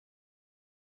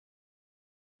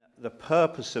the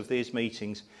purpose of these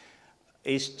meetings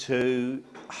is to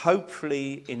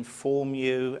hopefully inform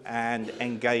you and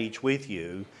engage with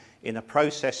you in a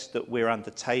process that we're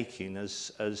undertaking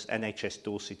as NHS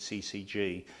Dorset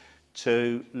CCG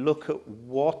to look at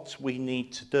what we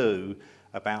need to do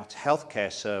about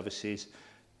healthcare services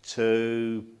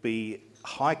to be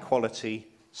high quality,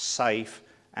 safe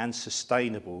and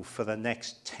sustainable for the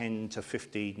next 10 to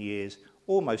 15 years,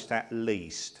 almost at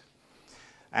least.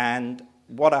 And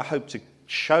what I hope to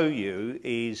show you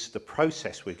is the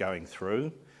process we're going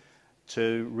through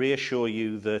to reassure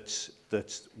you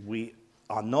that we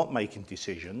are not making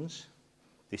decisions.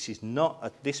 This is not,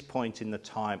 at this point in the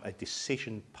time, a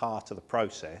decision part of the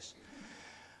process.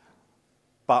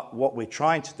 But what we're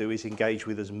trying to do is engage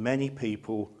with as many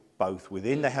people, both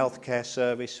within the healthcare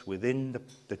service, within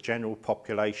the general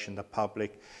population, the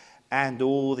public, and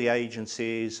all the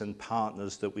agencies and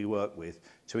partners that we work with,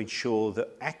 to ensure that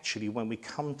actually when we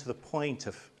come to the point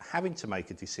of having to make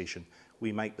a decision,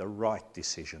 we make the right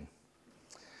decision.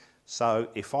 So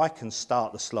if I can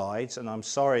start the slides, and I'm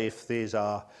sorry if these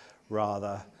are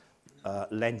rather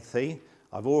lengthy.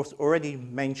 I've already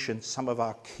mentioned some of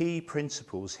our key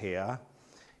principles here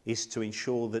is to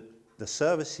ensure that the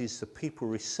services that people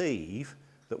receive,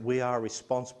 that we are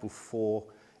responsible for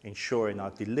ensuring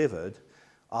are delivered,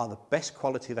 are the best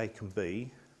quality they can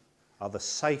be, are the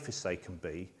safest they can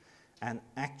be, and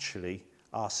actually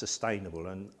are sustainable.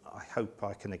 And I hope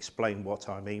I can explain what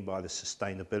I mean by the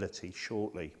sustainability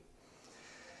shortly.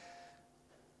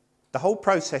 The whole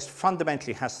process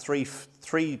fundamentally has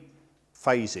three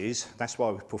phases. That's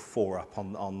why we put 4 up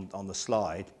on the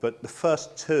slide. But the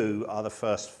first 2 are the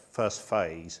first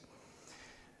phase.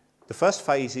 The first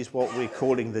phase is what we're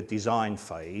calling the design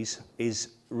phase, is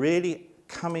really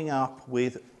coming up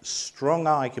with strong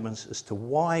arguments as to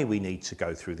why we need to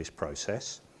go through this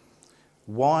process,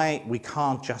 why we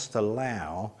can't just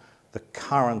allow the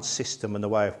current system and the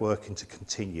way of working to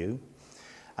continue,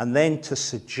 and then to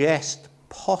suggest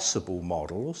possible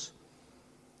models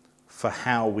for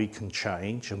how we can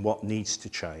change and what needs to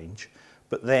change,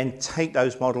 but then take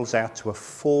those models out to a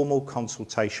formal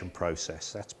consultation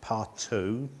process. That's part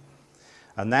 2,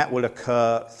 and that will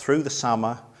occur through the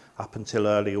summer up until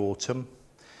early autumn.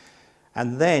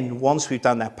 And then once we've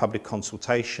done that public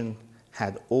consultation,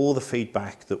 had all the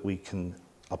feedback that we can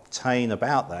obtain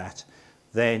about that,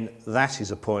 then that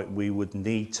is a point we would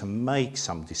need to make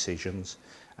some decisions,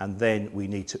 and then we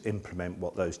need to implement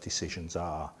what those decisions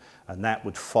are. And that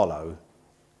would follow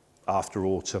after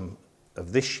autumn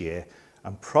of this year,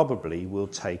 and probably will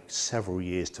take several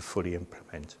years to fully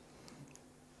implement.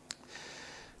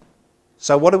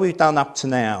 So what have we done up to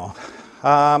now?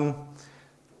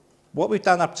 What we've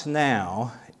done up to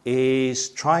now is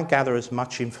try and gather as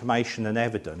much information and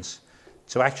evidence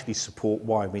to actually support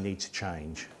why we need to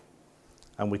change.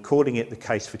 And we're calling it the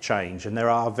case for change. And there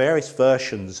are various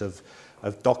versions of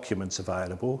documents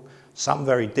available, some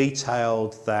very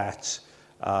detailed that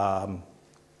are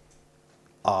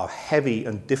heavy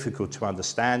and difficult to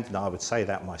understand, and I would say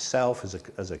that myself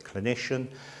as a clinician.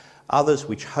 Others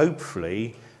which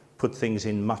hopefully put things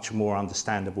in much more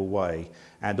understandable way.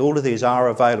 And all of these are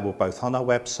available both on our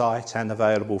website and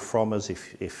available from us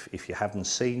if you haven't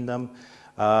seen them.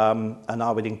 And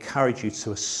I would encourage you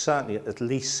to certainly at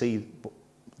least see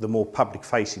the more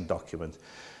public-facing document,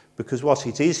 because what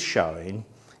it is showing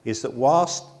is that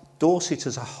whilst Dorset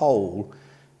as a whole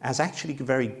has actually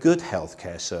very good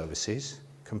healthcare services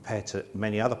compared to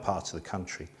many other parts of the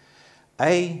country,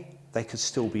 they could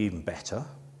still be even better.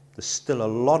 There's still a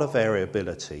lot of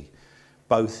variability,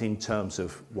 both in terms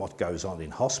of what goes on in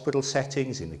hospital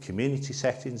settings, in the community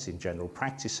settings, in general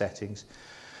practice settings.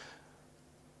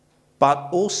 But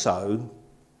also,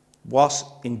 whilst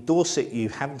in Dorset you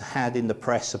haven't had in the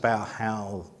press about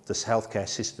how this healthcare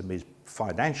system is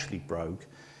financially broke,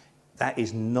 that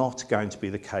is not going to be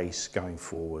the case going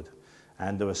forward.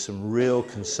 And there are some real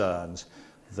concerns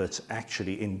that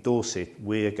actually in Dorset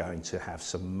we're going to have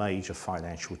some major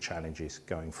financial challenges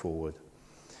going forward.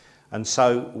 And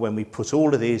so when we put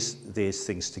all of these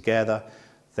things together,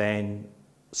 then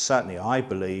certainly I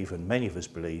believe, and many of us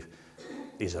believe,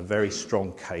 is a very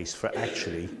strong case for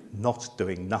actually not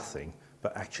doing nothing,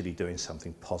 but actually doing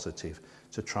something positive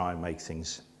to try and make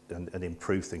things and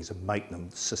improve things and make them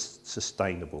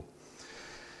sustainable.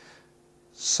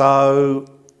 So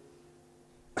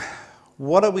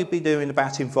what are we doing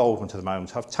about involvement at the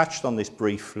moment? I've touched on this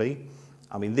briefly.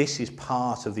 I mean, this is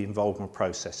part of the involvement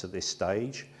process at this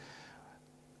stage.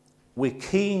 We're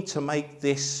keen to make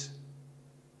this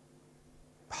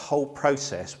whole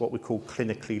process what we call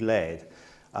clinically led.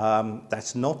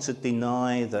 That's not to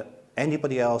deny that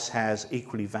anybody else has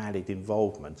equally valid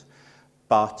involvement,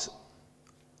 but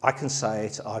I can say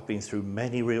it, I've been through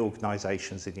many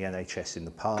reorganisations in the NHS in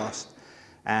the past,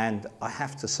 and I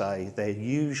have to say they're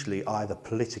usually either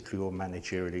politically or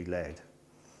managerially led.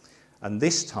 And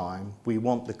this time we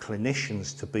want the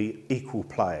clinicians to be equal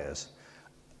players,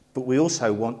 but we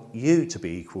also want you to be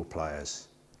equal players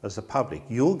as the public.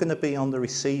 You're going to be on the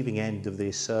receiving end of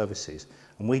these services,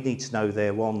 and we need to know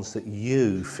they're ones that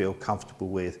you feel comfortable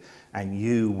with and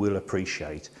you will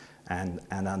appreciate and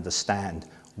understand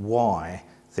why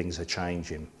things are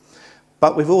changing.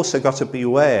 But we've also got to be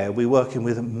aware we're working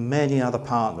with many other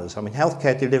partners. I mean,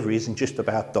 healthcare delivery isn't just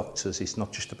about doctors, it's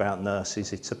not just about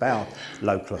nurses, it's about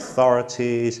local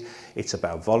authorities, it's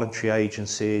about voluntary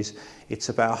agencies, it's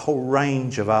about a whole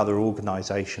range of other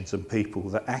organisations and people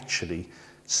that actually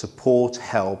support,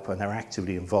 help and are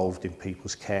actively involved in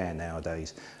people's care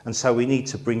nowadays. And so we need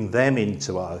to bring them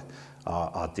into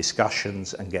our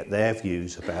discussions and get their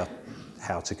views about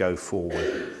how to go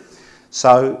forward.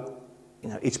 So, you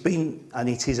know, it's been, and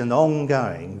it is an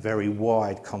ongoing, very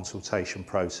wide consultation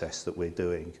process that we're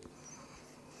doing.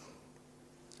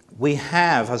 We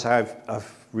have, as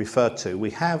I've referred to, we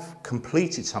have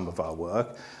completed some of our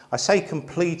work. I say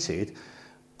completed,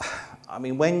 I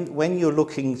mean, when you're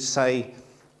looking, say,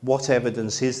 what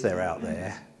evidence is there out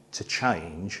there to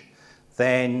change,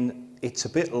 then it's a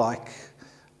bit like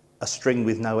a string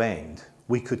with no end.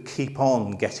 We could keep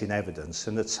on getting evidence,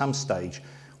 and at some stage,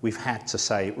 we've had to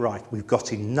say, right, we've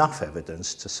got enough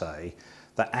evidence to say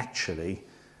that actually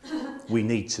we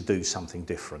need to do something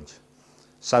different.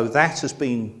 So that has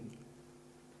been,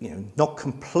 you know, not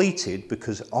completed,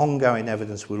 because ongoing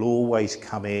evidence will always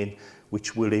come in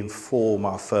which will inform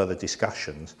our further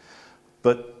discussions.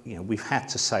 But, you know, we've had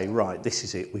to say, right, this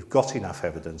is it, we've got enough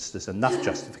evidence, there's enough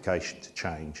justification to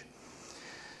change.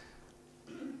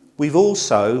 We've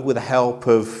also, with the help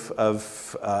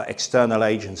of external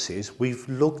agencies, we've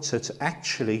looked at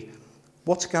actually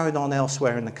what's going on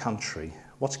elsewhere in the country,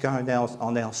 what's going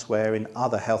on elsewhere in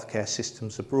other healthcare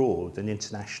systems abroad and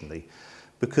internationally,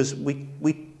 because we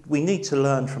need to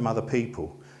learn from other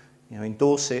people. You know, in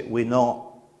Dorset, we're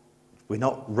not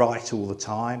right all the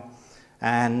time,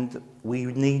 and we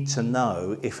need to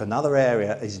know if another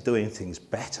area is doing things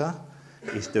better,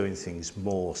 is doing things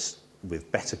more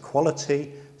with better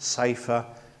quality, safer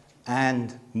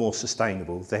and more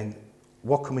sustainable, then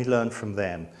what can we learn from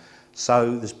them?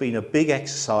 So there's been a big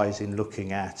exercise in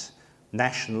looking at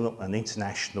national and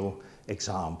international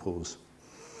examples.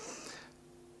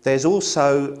 There's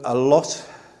also a lot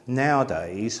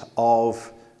nowadays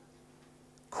of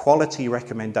quality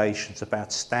recommendations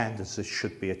about standards that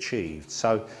should be achieved.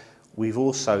 So we've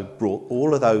also brought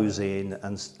all of those in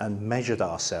and measured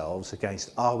ourselves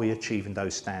against, are we achieving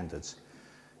those standards?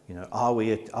 You know, are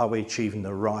we achieving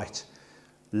the right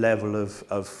level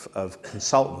of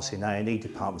consultants in A&E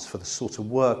departments for the sort of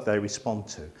work they respond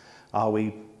to? Are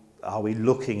we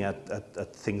looking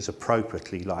at things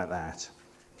appropriately like that?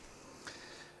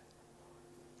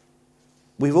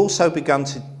 We've also begun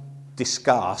to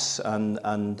discuss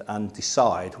and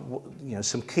decide, you know,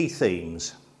 some key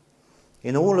themes.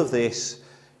 In all of this,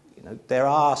 you know, there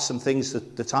are some things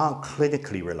that aren't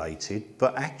clinically related,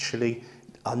 but actually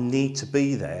need to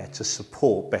be there to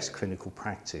support best clinical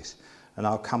practice. And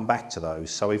I'll come back to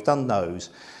those. So we've done those.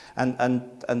 And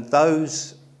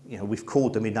those, you know, we've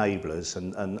called them enablers.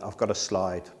 And I've got a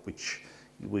slide which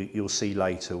you'll see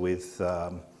later with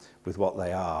what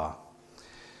they are.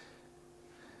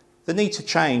 The need to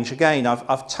change, again,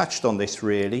 I've touched on this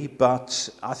really, but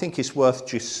I think it's worth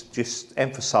just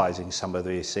emphasising some of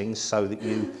these things so that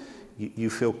you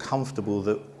feel comfortable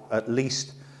that at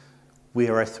least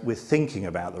we're thinking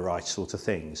about the right sort of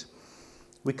things.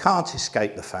 We can't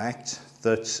escape the fact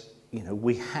that, you know,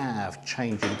 we have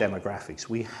changing demographics,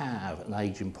 we have an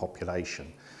ageing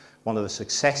population. One of the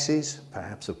successes,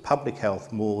 perhaps, of public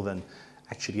health more than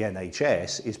actually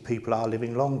NHS is people are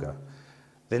living longer.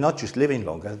 They're not just living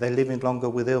longer, they're living longer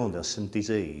with illness and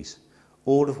disease,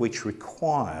 all of which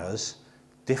requires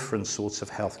different sorts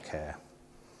of healthcare.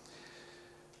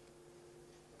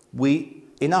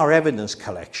 In our evidence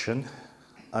collection,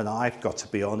 and I've got to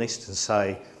be honest and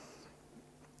say,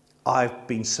 I've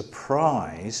been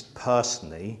surprised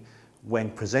personally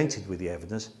when presented with the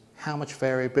evidence how much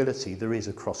variability there is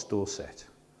across Dorset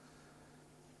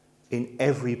in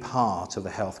every part of the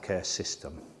healthcare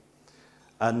system.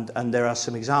 And there are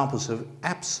some examples of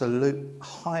absolute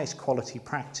highest quality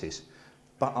practice,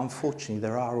 but unfortunately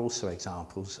there are also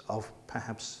examples of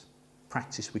perhaps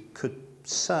practice we could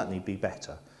certainly be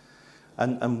better.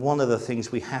 And one of the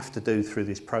things we have to do through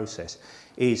this process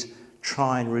is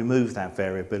try and remove that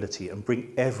variability and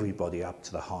bring everybody up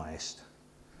to the highest.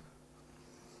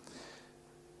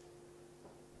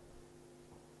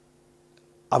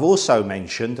 I've also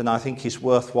mentioned, and I think it's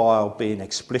worthwhile being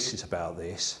explicit about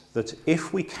this, that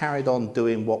if we carried on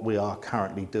doing what we are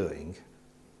currently doing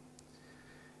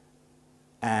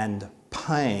and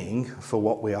paying for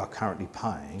what we are currently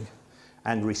paying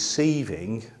and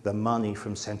receiving the money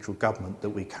from central government that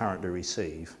we currently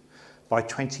receive, by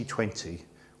 2020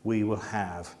 we will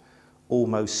have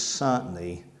almost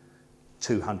certainly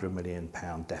 £200 million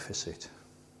deficit,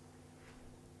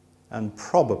 and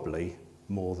probably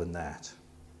more than that.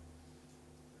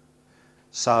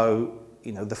 So,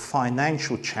 you know, the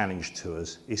financial challenge to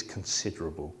us is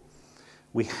considerable.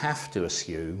 We have to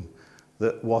assume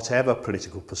that whatever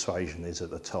political persuasion is at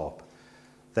the top,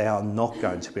 they are not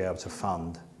going to be able to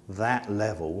fund that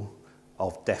level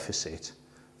of deficit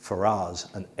for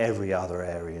us and every other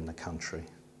area in the country.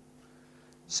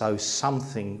 So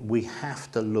we have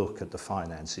to look at the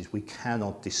finances. We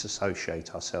cannot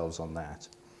disassociate ourselves on that.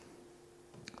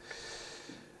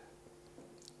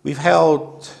 We've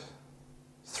held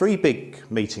 3 big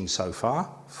meetings so far,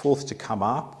 4th to come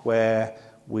up, where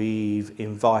we've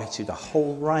invited a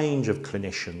whole range of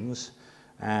clinicians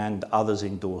and others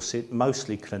in Dorset,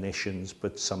 mostly clinicians,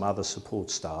 but some other support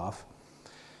staff.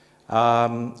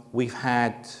 We've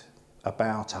had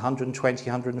about 120,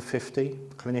 150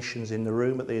 clinicians in the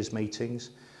room at these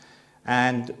meetings,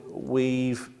 and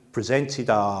we've presented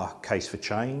our case for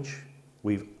change.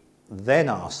 We've then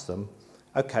asked them,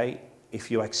 okay,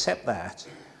 if you accept that,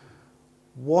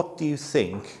 what do you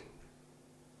think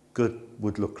good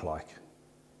would look like?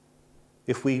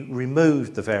 If we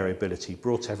removed the variability,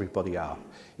 brought everybody up,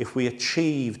 if we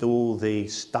achieved all the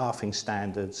staffing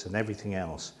standards and everything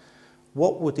else,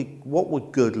 what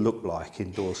would good look like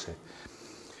in Dorset?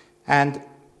 And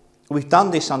we've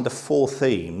done this under 4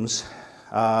 themes.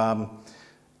 The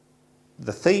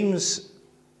themes,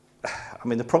 I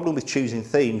mean, the problem with choosing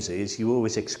themes is you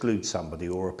always exclude somebody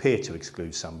or appear to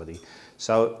exclude somebody.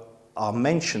 So I'll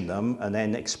mention them and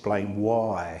then explain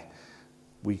why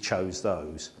we chose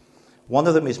those. One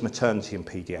of them is maternity and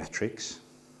paediatrics.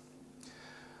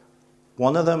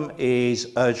 One of them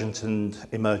is urgent and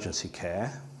emergency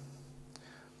care.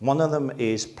 One of them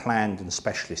is planned and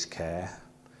specialist care.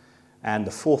 And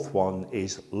the 4th one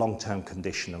is long-term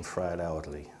condition and frail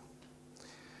elderly.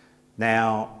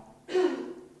 Now,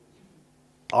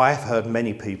 I've heard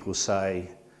many people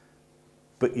say,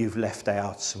 but you've left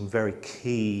out some very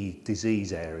key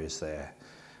disease areas there.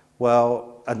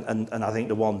 Well, and I think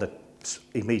the one that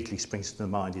immediately springs to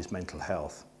mind is mental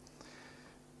health.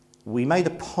 We made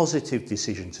a positive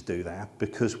decision to do that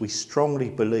because we strongly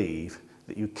believe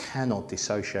that you cannot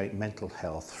dissociate mental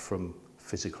health from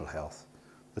physical health.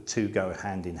 The two go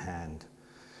hand in hand.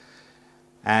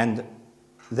 And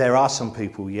there are some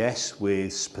people, yes,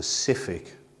 with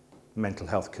specific mental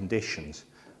health conditions,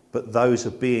 but those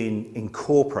are being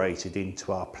incorporated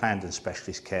into our planned and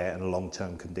specialist care and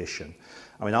long-term condition.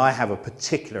 I mean, I have a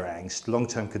particular angst.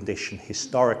 Long-term condition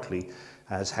historically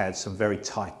has had some very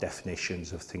tight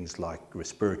definitions of things like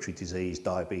respiratory disease,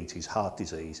 diabetes, heart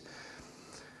disease.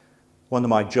 One of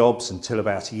my jobs until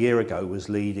about a year ago was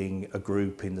leading a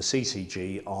group in the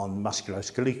CCG on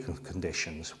musculoskeletal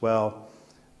conditions. Well,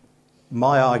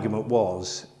 my argument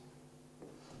was,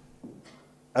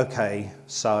 okay,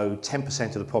 so 10%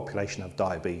 of the population have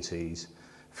diabetes,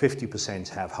 50%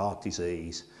 have heart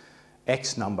disease,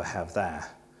 X number have that,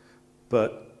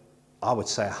 but I would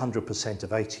say 100%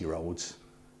 of 80-year-olds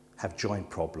have joint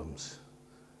problems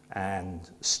and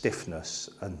stiffness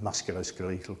and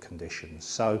musculoskeletal conditions.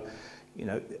 So, you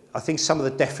know, I think some of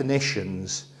the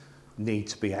definitions need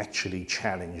to be actually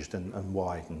challenged and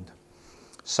widened.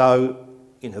 So,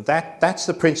 you know, that's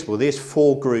the principle. There's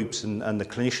 4 groups and the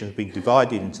clinicians have been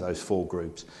divided into those 4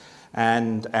 groups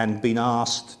and been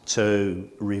asked to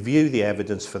review the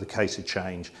evidence for the case of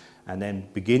change and then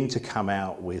begin to come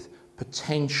out with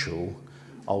potential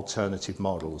alternative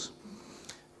models.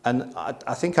 And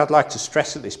I think I'd like to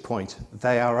stress at this point,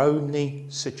 they are only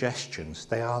suggestions.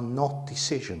 They are not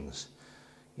decisions.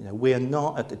 You know, we are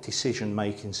not at the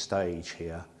decision-making stage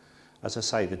here. As I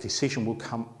say, the decision will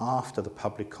come after the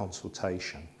public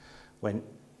consultation, when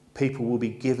people will be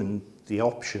given the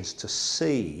options to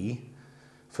see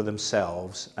for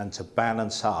themselves and to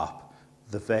balance up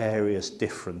the various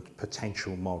different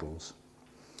potential models.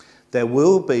 There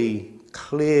will be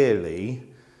clearly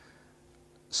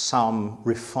some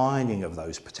refining of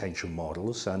those potential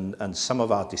models, and some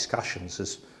of our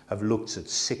discussions have looked at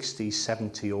 60,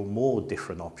 70 or more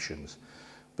different options.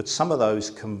 But some of those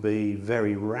can be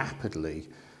very rapidly,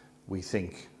 we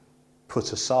think,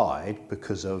 put aside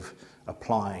because of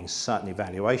applying certain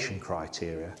evaluation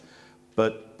criteria.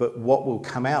 But what will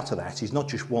come out of that is not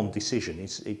just one decision.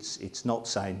 It's not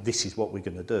saying this is what we're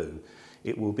going to do.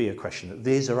 It will be a question of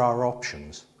these are our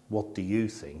options. What do you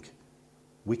think?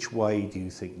 Which way do you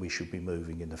think we should be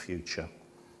moving in the future?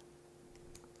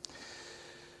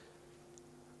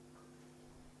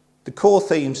 The core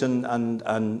themes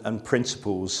and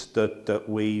principles that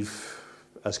we've,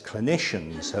 as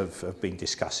clinicians, have been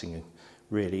discussing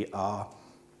really are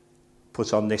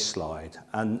put on this slide.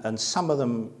 And some of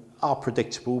them are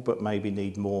predictable but maybe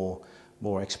need more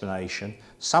explanation.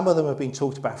 Some of them have been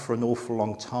talked about for an awful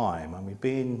long time. I mean,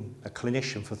 being a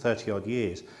clinician for 30 odd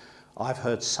years, I've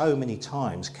heard so many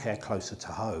times care closer to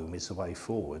home is the way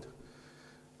forward.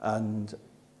 And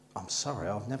I'm sorry,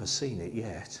 I've never seen it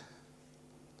yet.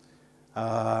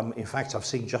 In fact, I've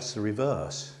seen just the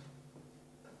reverse,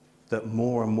 that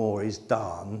more and more is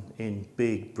done in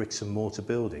big bricks and mortar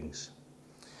buildings.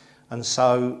 And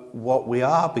so what we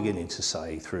are beginning to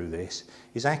say through this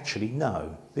is actually,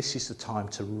 no, this is the time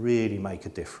to really make a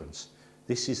difference.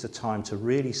 This is the time to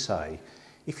really say,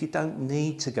 if you don't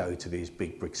need to go to these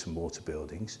big bricks and mortar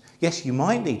buildings, yes, you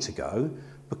might need to go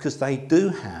because they do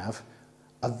have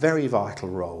a very vital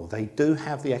role. They do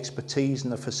have the expertise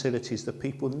and the facilities that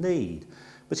people need.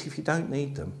 But if you don't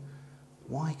need them,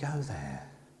 why go there?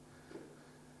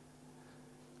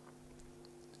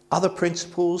 Other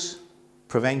principles,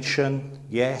 prevention,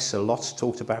 yes, a lot's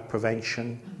talked about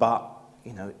prevention, but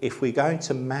if we're going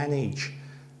to manage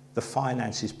the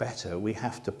finances better, we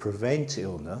have to prevent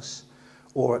illness,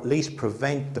 or at least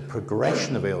prevent the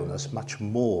progression of illness much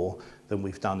more than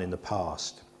we've done in the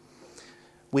past.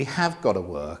 We have got to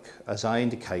work, as I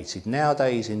indicated,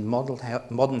 nowadays in modern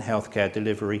healthcare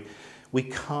delivery, we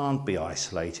can't be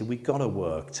isolated, we've got to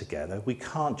work together. We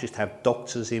can't just have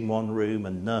doctors in one room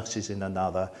and nurses in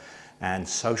another and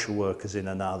social workers in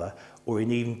another, or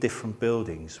in even different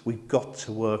buildings. We've got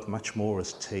to work much more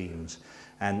as teams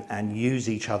and use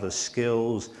each other's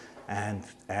skills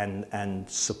and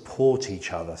support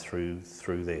each other through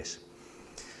this.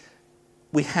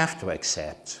 We have to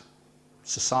accept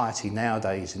society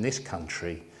nowadays in this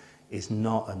country is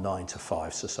not a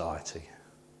 9-to-5 society.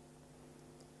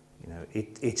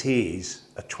 It is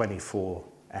a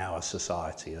 24-hour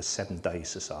society, a 7-day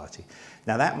society.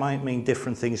 Now that might mean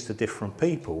different things to different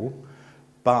people,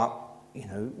 but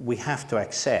we have to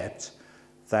accept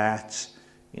that,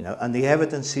 and the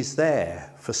evidence is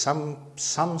there for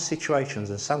some situations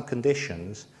and some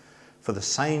conditions, for the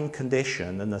same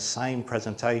condition and the same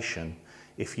presentation.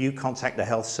 If you contact the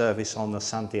health service on a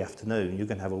Sunday afternoon, you're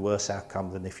going to have a worse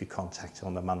outcome than if you contact it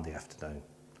on a Monday afternoon.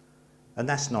 And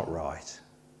that's not right.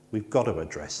 We've got to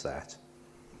address that.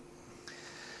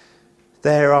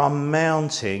 There are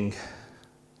mounting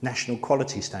national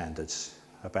quality standards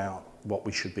about what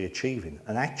we should be achieving,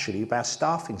 and actually about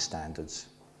staffing standards.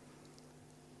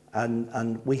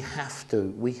 And we have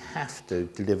to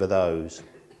deliver those.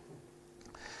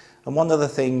 And one of the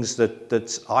things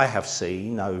that I have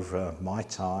seen over my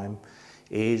time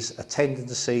is a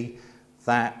tendency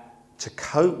that to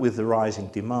cope with the rising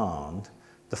demand,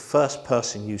 the first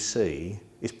person you see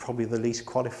is probably the least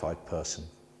qualified person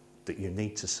that you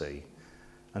need to see.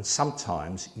 And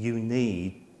sometimes you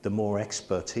need the more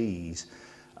expertise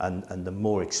and the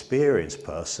more experienced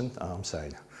person. I'm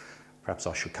saying, perhaps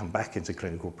I should come back into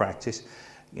clinical practice,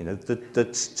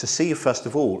 to see, first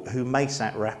of all, who makes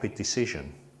that rapid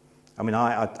decision. I mean,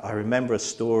 I remember a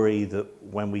story that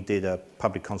when we did a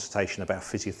public consultation about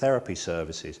physiotherapy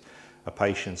services, a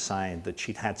patient saying that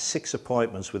she'd had 6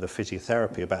 appointments with a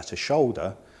physiotherapy about her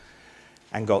shoulder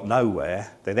and got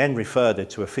nowhere. They then referred her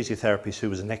to a physiotherapist who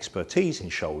was an expertise in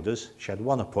shoulders. She had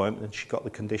 1 appointment and she got the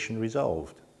condition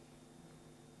resolved.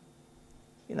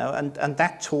 And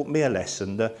that taught me a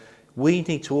lesson that we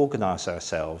need to organise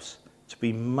ourselves to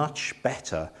be much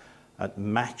better at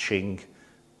matching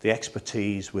the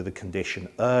expertise with the condition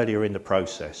earlier in the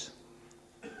process.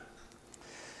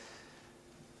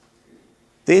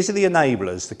 These are the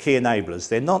enablers, the key enablers.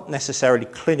 They're not necessarily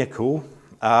clinical,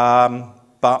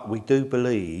 but we do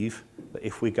believe that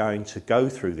if we're going to go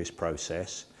through this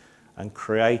process and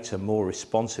create a more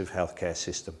responsive healthcare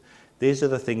system, these are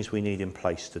the things we need in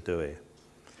place to do it.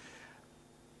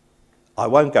 I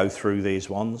won't go through these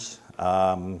ones.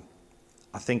 I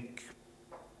think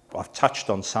I've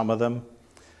touched on some of them.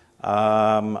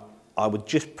 I would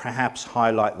just perhaps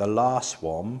highlight the last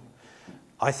one.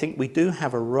 I think we do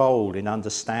have a role in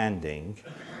understanding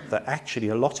that actually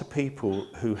a lot of people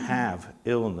who have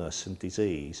illness and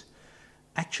disease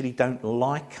actually don't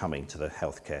like coming to the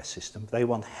healthcare system. They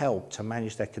want help to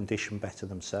manage their condition better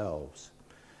themselves.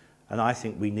 And I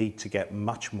think we need to get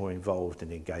much more involved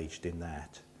and engaged in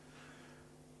that.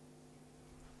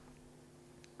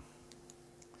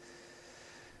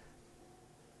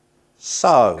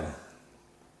 So,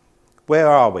 where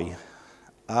are we?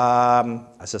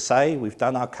 As I say, we've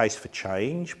done our case for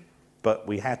change, but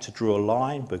we had to draw a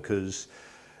line because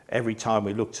every time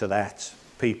we looked at that,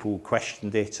 people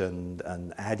questioned it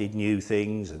and added new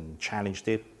things and challenged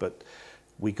it. But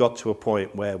we got to a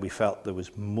point where we felt there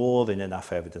was more than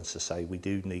enough evidence to say we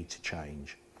do need to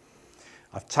change.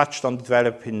 I've touched on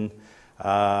developing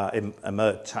on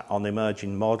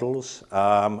emerging models.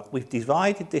 We've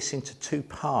divided this into two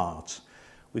parts.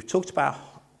 We've talked about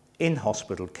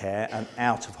in-hospital care and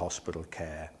out-of-hospital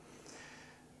care.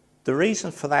 The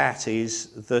reason for that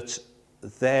is that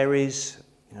there is,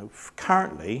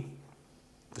 currently,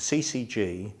 the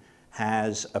CCG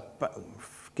has,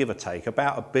 give or take,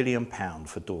 about £1 billion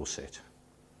for Dorset.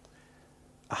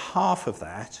 Half of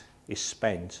that is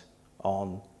spent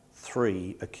on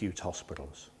 3 acute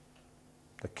hospitals,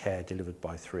 the care delivered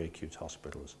by 3 acute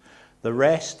hospitals. The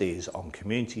rest is on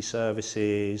community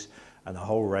services and a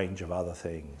whole range of other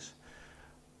things.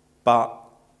 But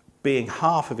being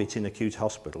half of it in acute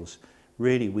hospitals,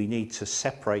 really we need to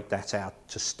separate that out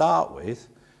to start with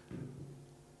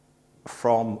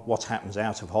from what happens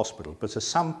out of hospital. But at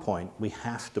some point we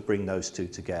have to bring those two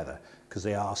together because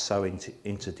they are so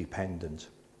interdependent.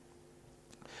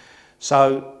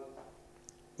 So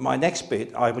my next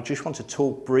bit, I would just want to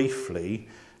talk briefly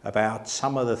about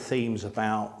some of the themes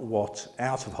about what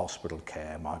out-of-hospital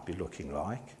care might be looking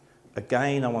like.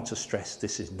 Again, I want to stress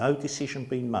this is no decision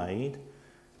being made.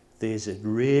 There's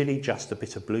really just a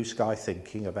bit of blue sky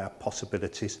thinking about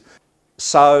possibilities.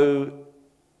 So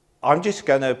I'm just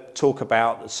going to talk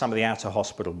about some of the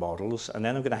out-of-hospital models, and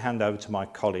then I'm going to hand over to my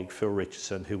colleague Phil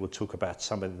Richardson, who will talk about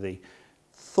some of the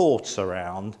thoughts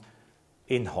around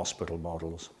in-hospital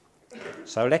models.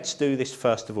 So let's do this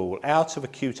first of all. Out of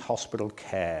acute hospital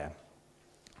care.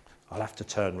 I'll have to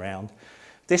turn round.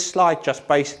 This slide just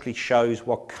basically shows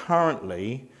what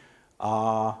currently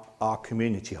are our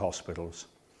community hospitals.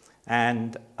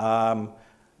 And I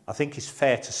think it's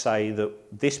fair to say that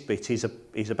this bit is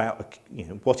about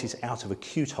what is out of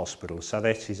acute hospitals. So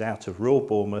that is out of rural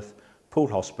Bournemouth, Poole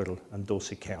Hospital and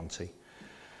Dorset County.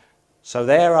 So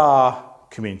there are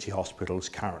community hospitals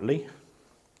currently.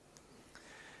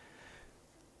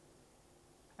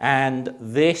 And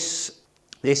this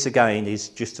again is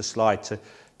just a slide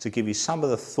to give you some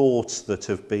of the thoughts that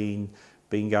have been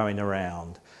going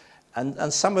around.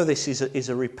 And some of this is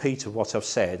a repeat of what I've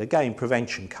said. Again,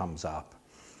 prevention comes up.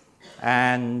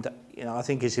 And I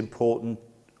think it's important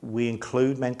we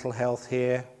include mental health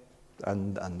here,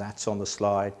 and that's on the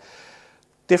slide.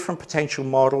 Different potential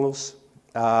models.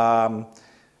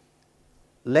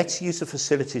 Let's use the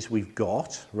facilities we've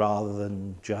got rather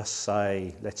than just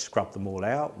say, let's scrub them all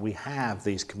out. We have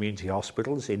these community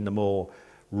hospitals in the more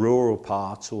rural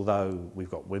parts, although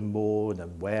we've got Wimborne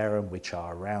and Wareham, which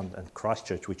are around, and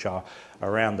Christchurch, which are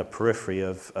around the periphery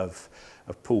of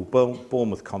Poole,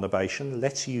 Bournemouth conurbation.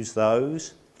 Let's use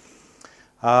those.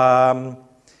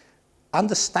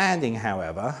 Understanding,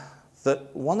 however,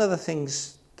 that one of the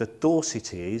things that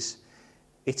Dorset is,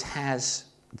 it has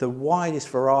the widest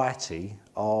variety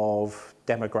of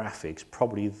demographics,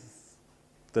 probably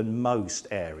than most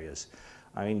areas.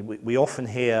 I mean, we often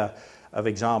hear of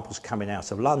examples coming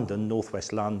out of London.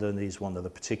 Northwest London is one of the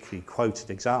particularly quoted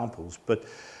examples, but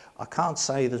I can't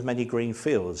say there's many green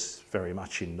fields very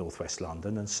much in Northwest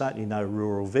London, and certainly no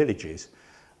rural villages.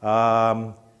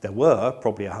 There were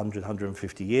probably 100,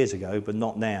 150 years ago, but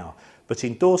not now. But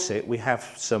in Dorset, we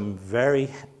have some very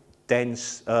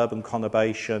dense urban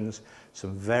conurbations,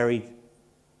 some very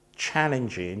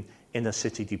challenging inner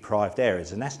city deprived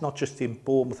areas. And that's not just in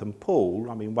Bournemouth and Poole.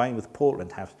 I mean, Weymouth,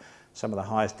 Portland have some of the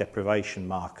highest deprivation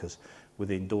markers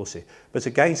within Dorset. But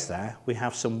against that, we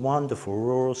have some wonderful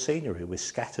rural scenery with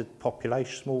scattered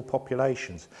population, small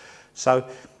populations. So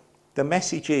the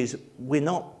message is we're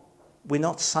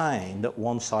not saying that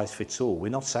one size fits all. We're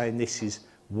not saying this is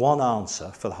one answer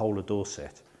for the whole of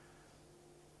Dorset.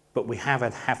 But we have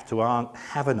to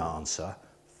have an answer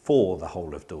for the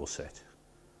whole of Dorset.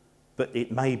 But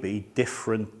it may be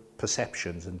different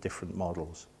perceptions and different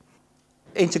models.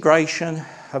 Integration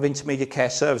of intermediate care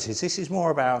services. This is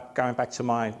more about going back to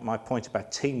my point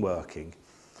about team working.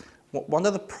 One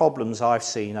of the problems I've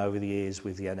seen over the years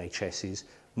with the NHS is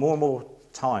more and more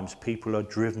times people are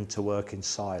driven to work in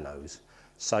silos.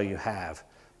 So you have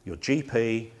your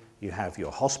GP, you have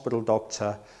your hospital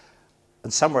doctor,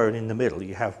 and somewhere in the middle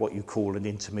you have what you call an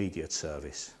intermediate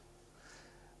service.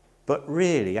 But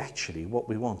really, actually, what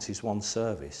we want is one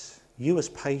service. You as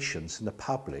patients and the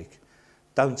public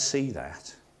don't see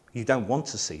that. You don't want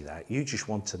to see that. You just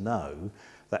want to know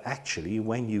that actually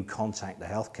when you contact the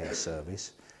healthcare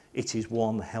service, it is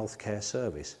one healthcare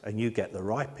service and you get the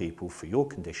right people for your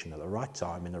condition at the right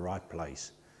time in the right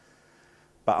place.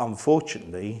 But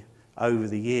unfortunately, over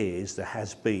the years, there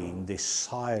has been this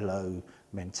silo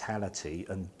mentality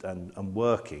and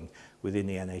working within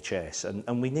the NHS.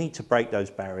 And we need to break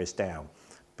those barriers down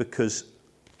because,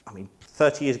 I mean,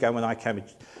 30 years ago when I became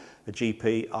a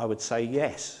GP, I would say,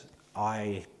 yes,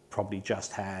 I probably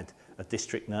just had a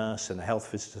district nurse and a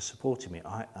health visitor supporting me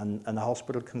and a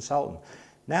hospital consultant.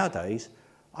 Nowadays,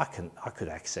 I could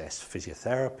access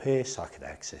physiotherapists, I could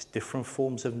access different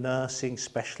forms of nursing,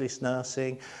 specialist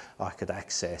nursing, I could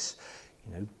access,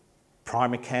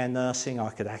 primary care nursing, I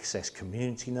could access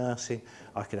community nursing,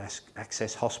 I could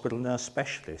access hospital nurse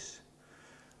specialists.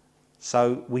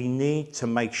 So we need to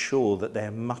make sure that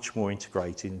they're much more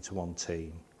integrated into one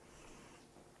team.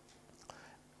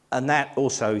 And that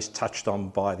also is touched on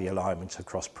by the alignment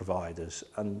across providers.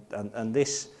 And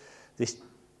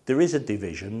there is a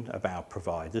division about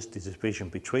providers, there's a division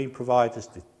between providers,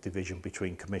 the division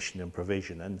between commission and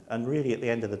provision. And really at the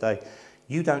end of the day,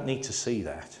 you don't need to see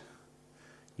that.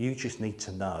 You just need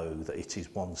to know that it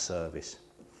is one service.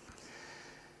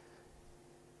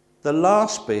 The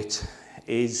last bit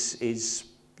is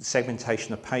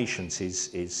segmentation of patients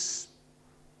is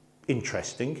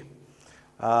interesting.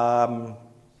 I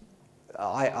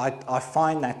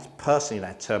find that personally,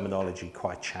 that terminology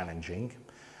quite challenging,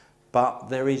 but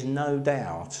there is no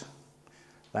doubt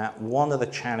that one of the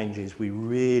challenges we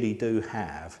really do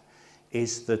have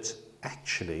is that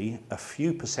actually a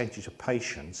few percentage of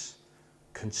patients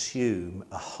consume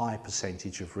a high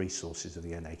percentage of resources of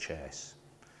the NHS.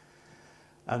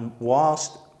 And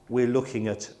whilst we're looking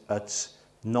at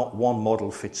not one model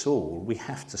fits all, we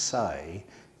have to say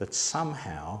that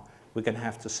somehow we're going to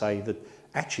have to say that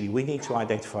actually we need to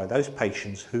identify those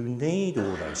patients who need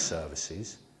all those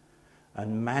services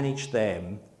and manage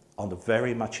them on a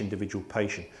very much individual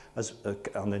patient,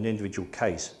 on an individual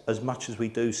case, as much as we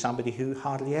do somebody who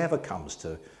hardly ever comes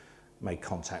to make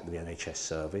contact with the NHS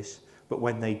service. But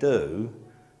when they do,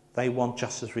 they want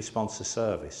just as responsive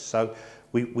service. So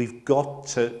we've got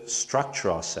to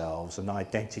structure ourselves and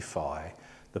identify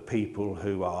the people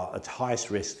who are at highest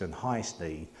risk and highest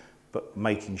need, but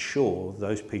making sure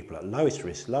those people at lowest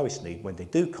risk, lowest need, when they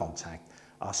do contact,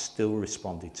 are still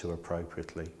responded to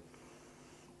appropriately.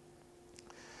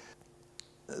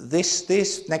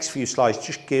 This next few slides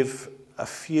just give a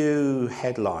few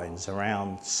headlines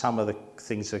around some of the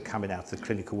things that are coming out of the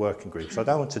clinical working groups. I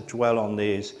don't want to dwell on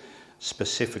these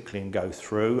specifically and go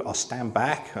through. I'll stand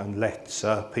back and let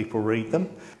people read them.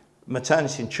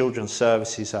 Maternity and children's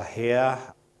services are here.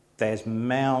 There's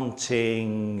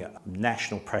mounting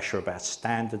national pressure about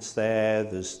standards there.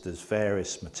 There's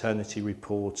various maternity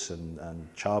reports and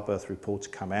childbirth reports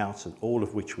come out, and all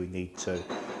of which we need to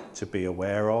be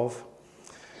aware of.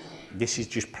 This is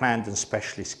just planned and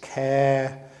specialist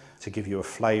care to give you a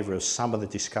flavour of some of the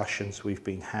discussions we've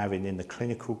been having in the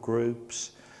clinical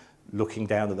groups. Looking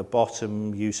down at the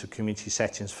bottom, use of community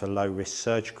settings for low-risk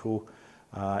surgical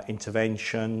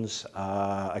interventions.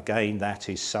 Again, that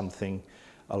is something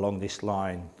along this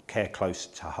line, care closer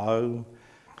to home.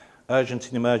 Urgent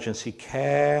and emergency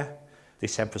care.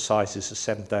 This emphasises a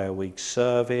 7-day-a-week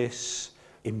service.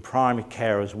 In primary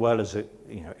care as well as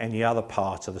any other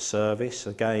part of the service.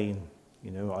 Again,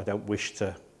 I don't wish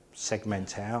to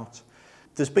segment out.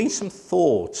 There's been some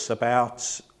thoughts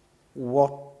about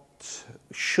what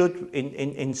should,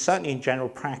 certainly in general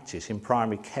practice, in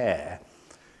primary care,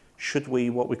 should we,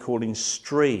 what we call in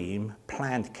stream,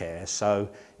 planned care. So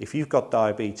if you've got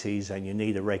diabetes and you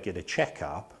need a regular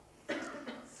checkup,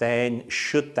 then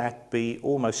should that be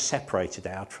almost separated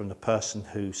out from the person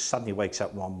who suddenly wakes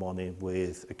up one morning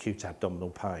with acute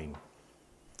abdominal pain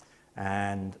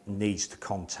and needs to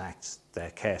contact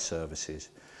their care services?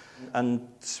 And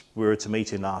we were at a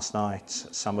meeting last night,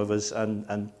 some of us,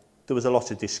 and there was a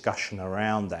lot of discussion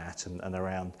around that and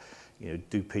around,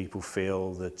 do people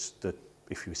feel that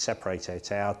if you separate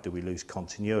it out, do we lose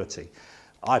continuity?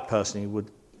 I personally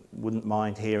wouldn't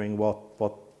mind hearing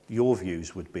what your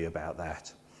views would be about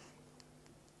that.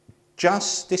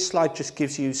 This slide just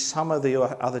gives you some of the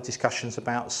other discussions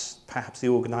about perhaps the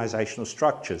organisational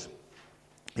structures.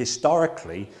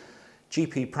 Historically,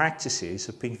 GP practices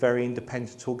have been very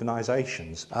independent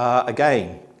organisations.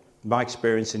 Again, my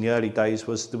experience in the early days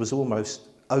was there was almost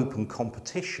open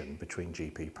competition between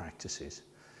GP practices.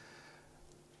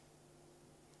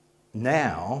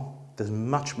 Now, there's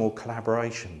much more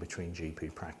collaboration between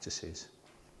GP practices.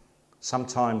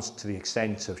 sometimes to the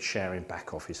extent of sharing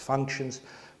back office functions,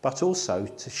 but also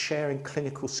to sharing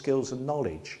clinical skills and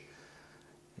knowledge.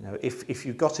 You know, if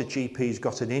you've got a GP who's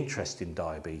got an interest in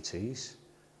diabetes,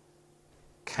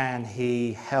 can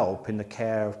he help in the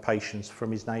care of patients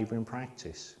from his neighbouring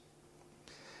practice?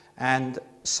 And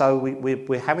so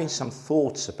we're having some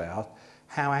thoughts about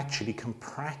how actually can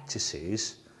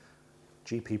practices,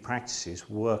 GP practices,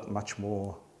 work much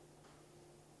more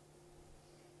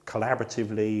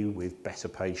collaboratively with better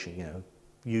patient, you know,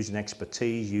 using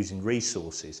expertise, using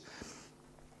resources.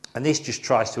 And this just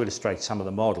tries to illustrate some of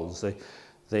the models.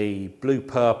 The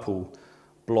blue-purple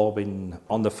blob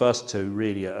on the first two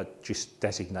really just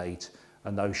designate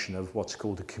a notion of what's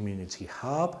called a community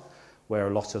hub, where a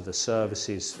lot of the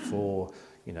services for,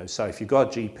 you know, so if you've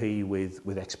got a GP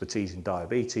with expertise in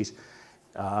diabetes,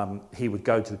 he would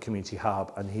go to the community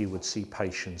hub and he would see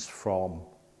patients from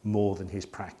more than his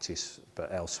practice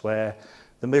but elsewhere.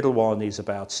 The middle one is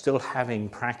about still having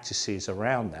practices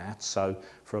around that. So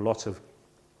for a lot of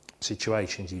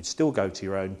situations, you'd still go to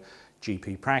your own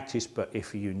GP practice, but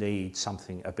if you need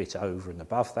something a bit over and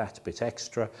above that, a bit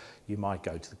extra, you might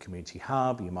go to the community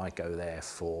hub, you might go there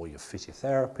for your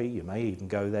physiotherapy, you may even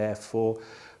go there for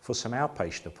some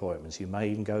outpatient appointments, you may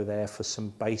even go there for some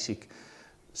basic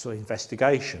sort of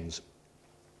investigations.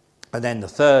 And then the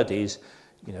third is,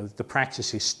 you know, the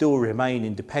practices still remain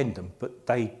independent, but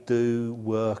they do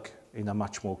work in a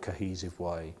much more cohesive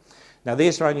way. Now,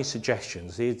 these are only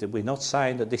suggestions. We're not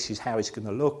saying that this is how it's going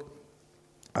to look,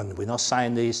 and we're not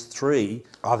saying these three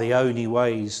are the only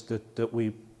ways that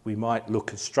we might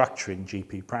look at structuring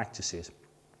GP practices.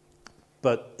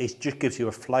 But it just gives you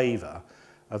a flavour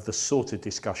of the sort of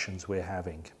discussions we're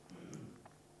having.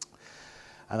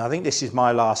 And I think this is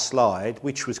my last slide,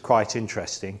 which was quite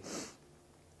interesting.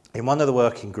 In one of the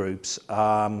working groups,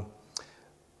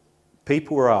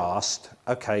 people were asked,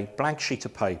 okay, blank sheet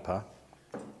of paper,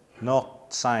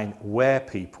 not saying where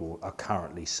people are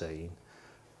currently seen,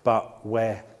 but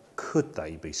where could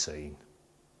they be seen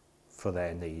for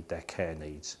their care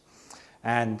needs.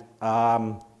 And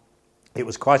it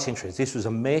was quite interesting. This was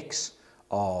a mix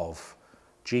of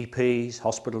GPs,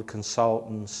 hospital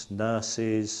consultants,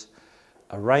 nurses,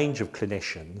 a range of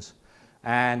clinicians.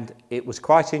 And it was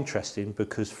quite interesting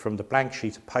because from the blank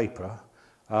sheet of paper,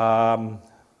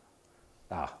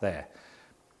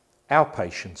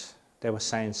 outpatients, they were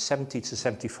saying 70 to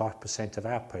 75% of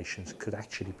outpatients could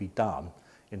actually be done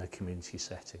in a community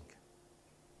setting.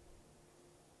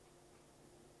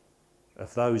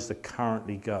 Of those that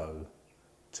currently go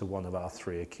to one of our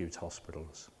 3 acute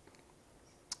hospitals.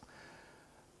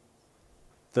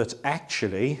 That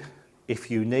actually,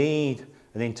 if you need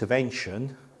an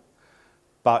intervention,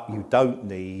 but you don't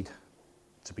need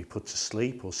to be put to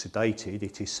sleep or sedated,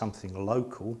 it is something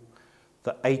local,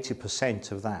 that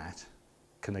 80% of that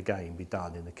can again be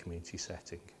done in a community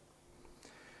setting.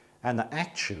 And that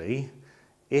actually,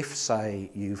 if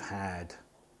say you've had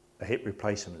a hip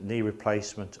replacement, a knee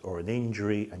replacement or an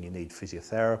injury and you need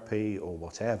physiotherapy or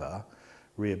whatever,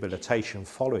 rehabilitation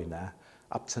following that,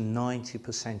 up to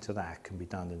 90% of that can be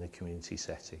done in a community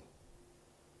setting.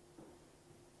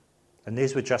 And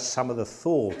these were just some of the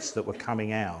thoughts that were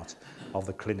coming out of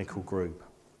the clinical group.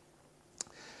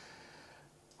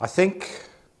 I think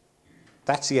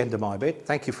that's the end of my bit.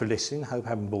 Thank you for listening. Hope I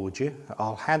haven't bored you.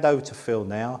 I'll hand over to Phil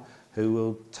now, who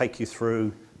will take you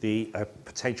through the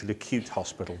potential acute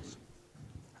hospitals.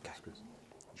 Okay.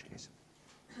 Cheers.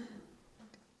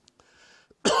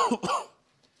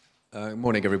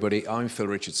 Morning, everybody. I'm Phil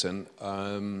Richardson.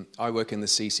 I work in the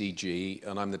CCG,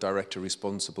 and I'm the director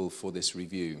responsible for this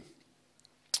review.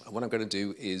 What I'm going to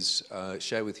do is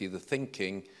share with you the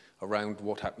thinking around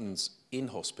what happens in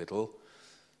hospital,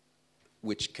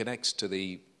 which connects to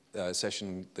the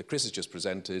session that Chris has just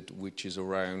presented, which is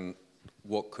around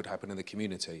what could happen in the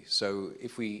community. So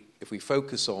if we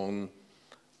focus on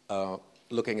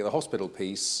looking at the hospital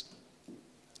piece,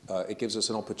 it gives us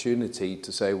an opportunity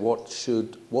to say what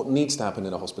needs to happen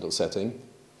in a hospital setting,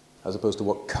 as opposed to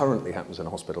what currently happens in a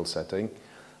hospital setting.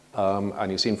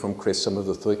 And you've seen from Chris some of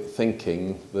the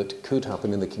thinking that could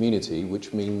happen in the community,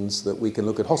 which means that we can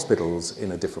look at hospitals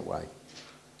in a different way.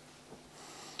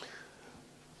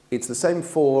 It's the same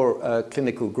for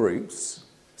clinical groups.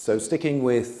 So sticking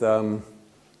with the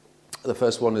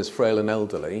first one is frail and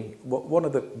elderly, one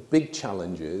of the big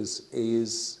challenges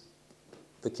is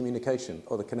the communication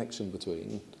or the connection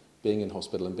between being in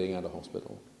hospital and being out of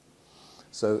hospital.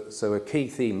 So a key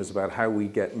theme is about how we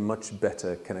get much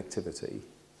better connectivity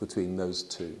between those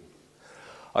two.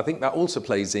 I think that also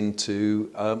plays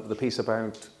into the piece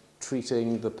about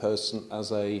treating the person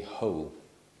as a whole.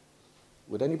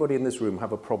 Would anybody in this room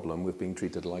have a problem with being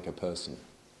treated like a person?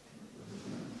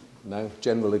 No?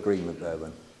 General agreement there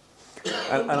then.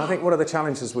 And I think one of the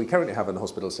challenges we currently have in the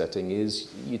hospital setting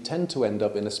is you tend to end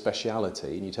up in a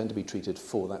speciality and you tend to be treated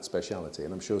for that speciality.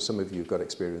 And I'm sure some of you have got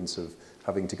experience of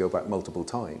having to go back multiple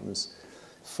times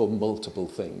for multiple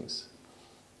things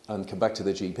and come back to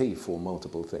the GP for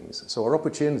multiple things. So our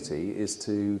opportunity is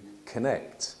to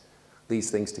connect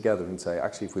these things together and say,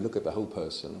 actually, if we look at the whole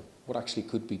person, what actually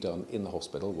could be done in the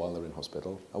hospital while they're in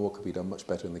hospital and what could be done much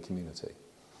better in the community.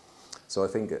 So I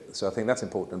think that's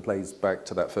important and plays back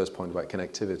to that first point about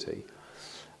connectivity.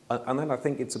 And then I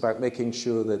think it's about making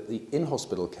sure that the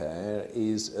in-hospital care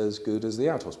is as good as the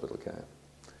out-hospital care.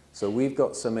 So we've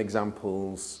got some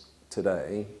examples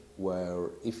today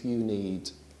where if you need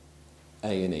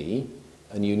A&E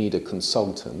and you need a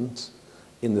consultant,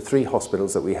 in the 3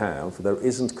 hospitals that we have, there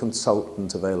isn't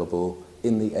consultant available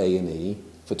in the A&E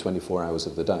for 24 hours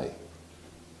of the day.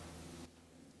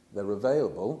 They're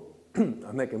available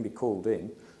and they can be called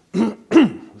in,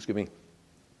 excuse me,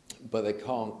 but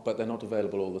they're not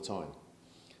available all the time.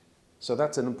 So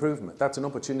that's an improvement. That's an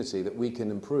opportunity that we can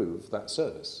improve that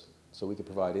service. So we could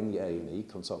provide in the A&E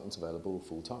consultants available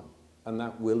full time. And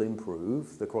that will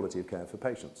improve the quality of care for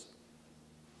patients.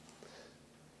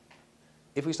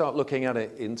 If we start looking at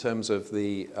it in terms of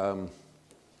the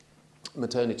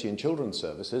maternity and children's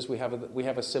services, we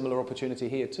have a similar opportunity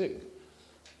here too.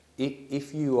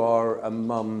 If you are a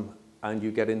mum and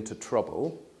you get into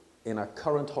trouble, in our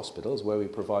current hospitals where we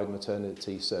provide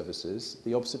maternity services,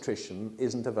 the obstetrician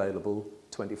isn't available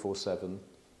 24/7,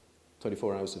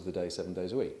 24 hours of the day, 7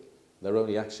 days a week. They're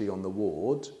only actually on the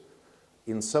ward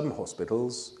in some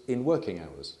hospitals in working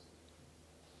hours.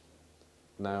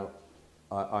 Now,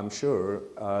 I'm sure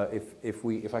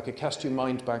if I could cast your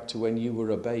mind back to when you were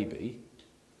a baby,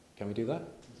 can we do that?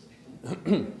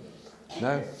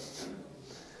 No?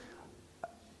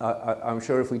 I'm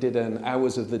sure if we did an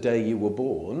hours of the day you were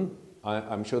born,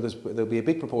 I'm sure there'll be a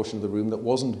big proportion of the room that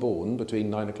wasn't born between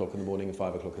 9 o'clock in the morning and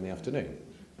 5 o'clock in the afternoon.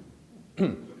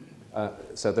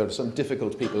 So there are some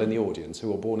difficult people in the audience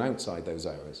who are born outside those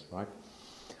hours, right?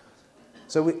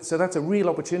 So that's a real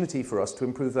opportunity for us to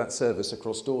improve that service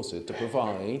across Dorset, to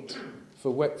provide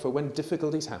for when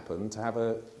difficulties happen, to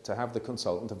have the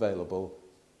consultant available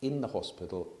in the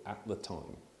hospital at the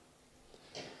time.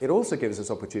 It also gives us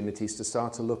opportunities to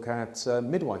start to look at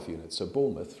midwife units. So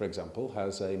Bournemouth, for example,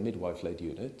 has a midwife-led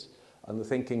unit, and the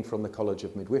thinking from the College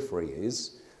of Midwifery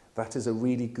is that is a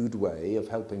really good way of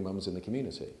helping mums in the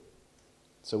community.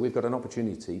 So we've got an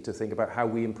opportunity to think about how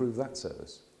we improve that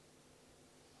service.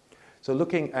 So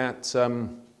looking at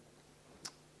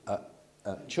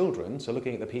children, so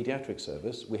looking at the paediatric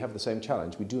service, we have the same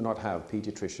challenge. We do not have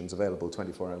paediatricians available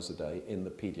 24 hours a day in the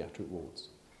paediatric wards.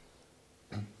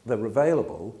 They're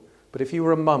available, but if you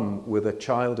were a mum with a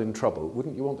child in trouble,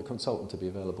 wouldn't you want the consultant to be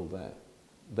available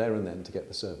there and then to get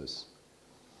the service?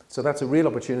 So that's a real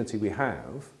opportunity we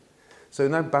have. So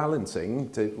now balancing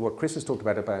to what Chris has talked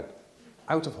about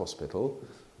out of hospital,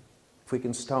 if we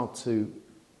can start to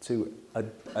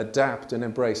adapt and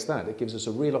embrace that, it gives us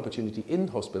a real opportunity in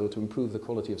hospital to improve the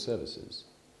quality of services.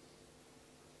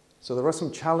 So there are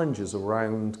some challenges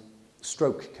around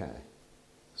stroke care.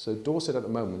 So Dorset at the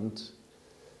moment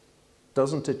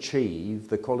doesn't achieve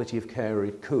the quality of care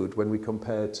it could when we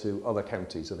compare to other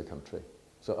counties in the country.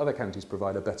 So other counties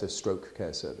provide a better stroke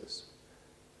care service.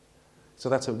 So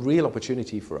that's a real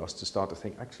opportunity for us to start to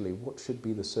think, actually, what should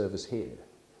be the service here?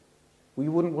 We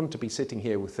wouldn't want to be sitting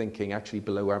here with thinking, actually,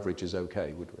 below average is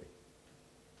okay, would we?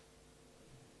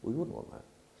 We wouldn't want that.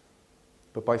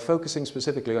 But by focusing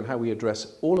specifically on how we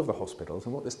address all of the hospitals,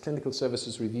 and what this clinical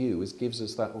services review gives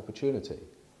us that opportunity.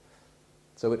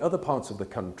 So in other parts of the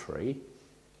country,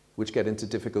 which get into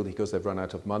difficulty because they've run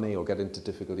out of money or get into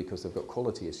difficulty because they've got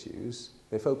quality issues,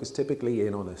 they focus typically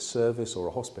in on a service or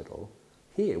a hospital.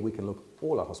 Here we can look at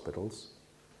all our hospitals,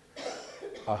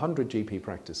 100 GP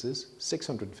practices,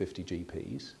 650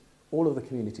 GPs, all of the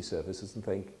community services, and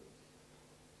think,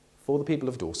 for the people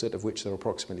of Dorset, of which there are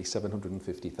approximately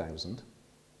 750,000,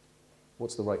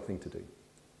 what's the right thing to do?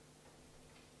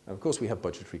 And of course we have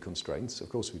budgetary constraints, of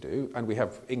course we do, and we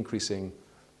have increasing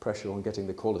pressure on getting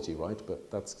the quality right, but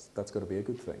that's got to be a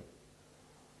good thing.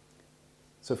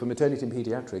 So for maternity and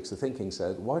paediatrics, the thinking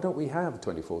said, why don't we have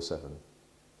 24/7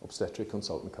 obstetric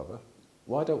consultant cover?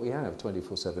 Why don't we have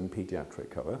 24/7 paediatric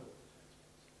cover?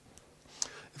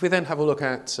 If we then have a look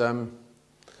at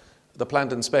the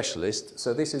planned and specialist,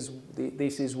 so this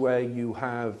is where you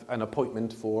have an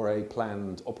appointment for a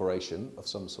planned operation of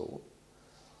some sort.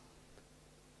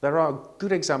 There are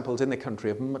good examples in the country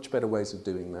of much better ways of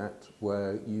doing that,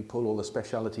 where you pull all the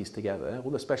specialities together, all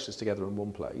the specialists together in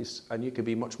one place, and you can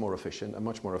be much more efficient and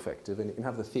much more effective, and you can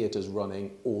have the theatres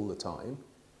running all the time.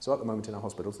 So at the moment in our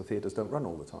hospitals, the theatres don't run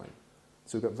all the time.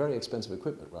 So we've got very expensive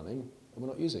equipment running, and we're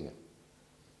not using it.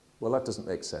 Well, that doesn't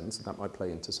make sense, and that might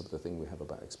play into some of the thing we have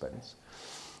about expense.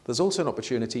 There's also an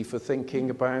opportunity for thinking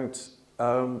about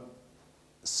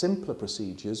simpler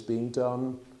procedures being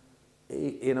done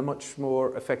in a much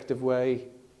more effective way,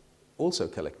 also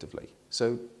collectively.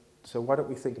 So why don't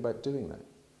we think about doing that?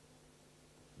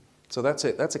 So that's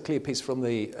it. That's a clear piece from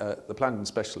the planning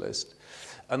specialist.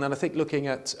 And then I think looking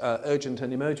at urgent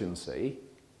and emergency,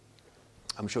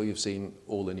 I'm sure you've seen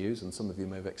all the news, and some of you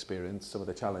may have experienced some of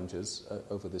the challenges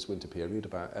over this winter period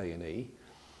about A&E.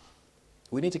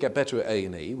 We need to get better at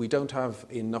A&E. We don't have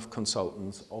enough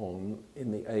consultants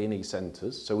in the A&E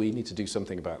centres, so we need to do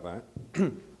something about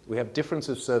that. We have difference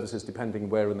of services depending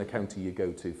where in the county you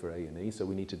go to for A&E, so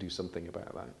we need to do something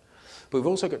about that. But we've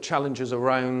also got challenges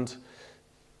around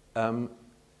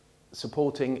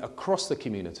supporting across the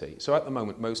community. So at the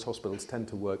moment, most hospitals tend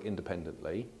to work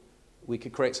independently. We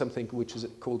could create something which is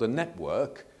called a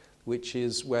network, which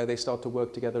is where they start to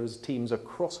work together as teams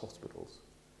across hospitals.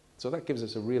 So that gives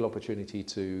us a real opportunity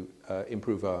to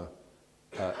improve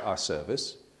our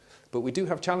service. But we do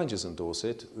have challenges in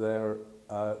Dorset.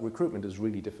 Recruitment is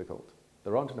really difficult.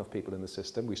 There aren't enough people in the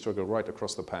system. We struggle right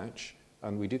across the patch,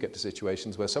 and we do get to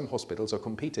situations where some hospitals are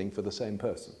competing for the same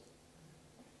person.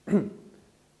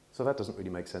 So that doesn't really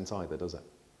make sense either, does it?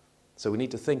 So we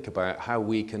need to think about how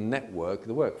we can network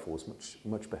the workforce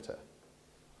much better.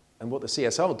 And what the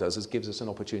CSR does is gives us an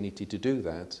opportunity to do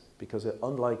that, because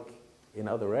unlike in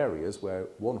other areas where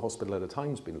one hospital at a time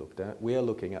has been looked at, we are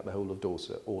looking at the whole of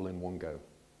Dorset all in one go.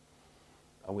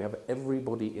 And we have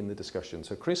everybody in the discussion.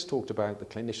 So Chris talked about the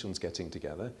clinicians getting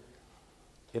together.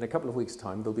 In a couple of weeks'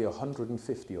 time, there'll be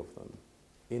 150 of them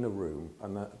in a room,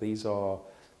 and these are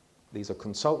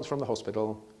consultants from the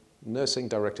hospital, nursing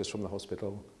directors from the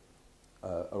hospital.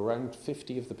 Around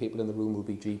 50 of the people in the room will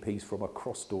be GPs from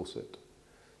across Dorset.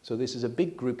 So this is a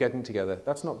big group getting together.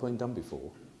 That's not been done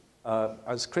before.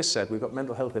 As Chris said, we've got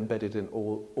mental health embedded in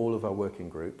all of our working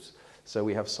groups. So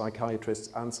we have psychiatrists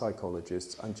and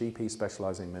psychologists and GPs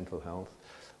specialising in mental health.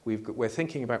 We're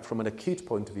thinking about, from an acute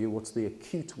point of view, what's the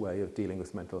acute way of dealing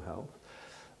with mental health.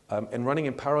 And running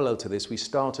in parallel to this, we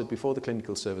started, before the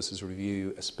clinical services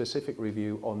review, a specific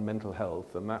review on mental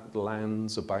health, and that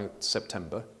lands about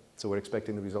September. So we're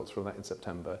expecting the results from that in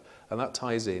September. And that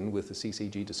ties in with the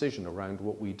CCG decision around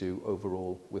what we do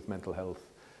overall with mental health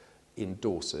in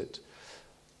Dorset.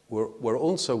 We're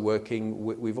also working,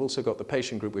 we've also got the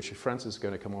patient group, which Francis is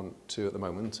going to come on to at the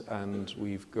moment, and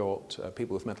we've got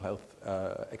people with mental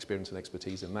health experience and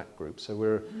expertise in that group. So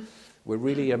we're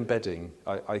really embedding.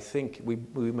 I think we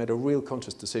made a real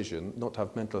conscious decision not to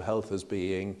have mental health as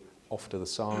being off to the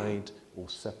side or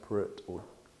separate or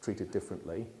treated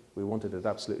differently. We wanted it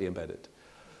absolutely embedded.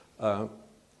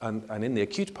 And in the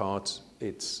acute part,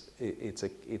 it's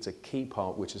a key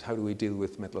part, which is how do we deal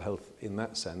with mental health in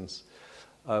that sense.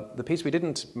 The piece we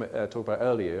didn't talk about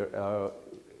earlier,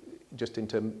 just in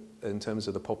terms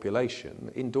of the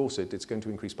population, in Dorset it's going to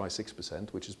increase by 6%,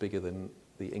 which is bigger than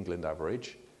the England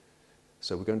average.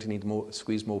 So we're going to need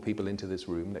squeeze more people into this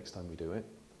room next time we do it.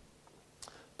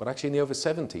 But actually in the over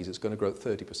 70s it's going to grow at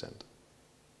 30%.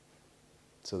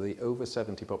 So the over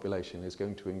 70 population is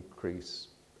going to increase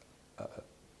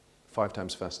 5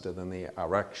 times faster than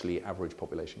our actually average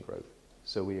population growth.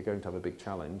 So we are going to have a big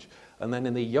challenge. And then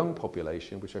in the young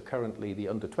population, which are currently the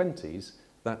under 20s,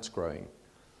 that's growing.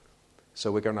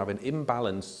 So we're going to have an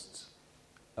imbalanced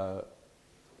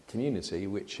community,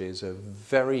 which is a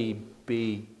very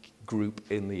big group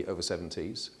in the over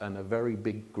 70s and a very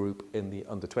big group in the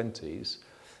under 20s.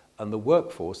 And the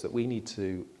workforce that we need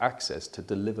to access to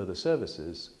deliver the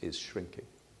services is shrinking.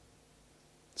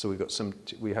 So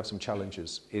we have some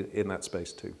challenges in that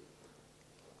space too.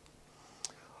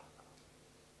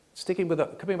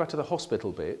 Coming back to the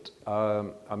hospital bit,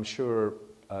 I'm sure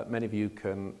many of you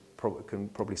can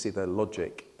probably see the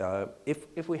logic.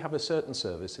 If we have a certain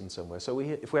service in somewhere, so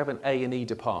if we have an A&E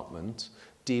department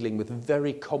dealing with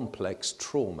very complex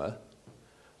trauma,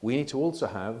 we need to also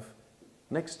have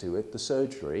next to it the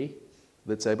surgery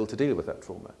that's able to deal with that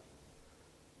trauma.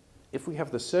 If we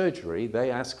have the surgery,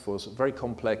 they ask for very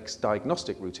complex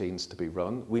diagnostic routines to be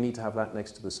run. We need to have that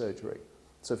next to the surgery.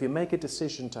 So if you make a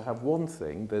decision to have one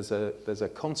thing, there's a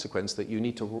consequence that you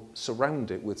need to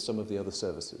surround it with some of the other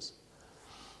services.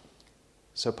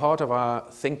 So part of our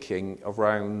thinking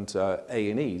around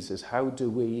A&Es is how do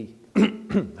we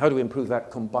improve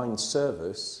that combined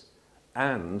service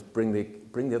and bring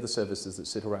the other services that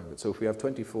sit around it. So if we have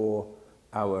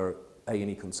 24-hour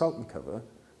A&E consultant cover,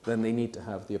 then they need to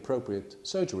have the appropriate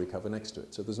surgery cover next to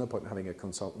it. So there's no point in having a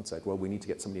consultant say, well, we need to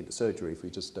get somebody into surgery if we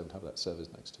just don't have that service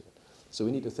next to it. So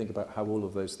we need to think about how all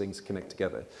of those things connect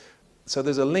together. So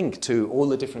there's a link to all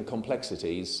the different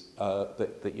complexities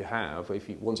that you have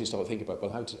once you start thinking about,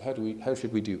 well, how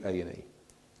should we do A&E?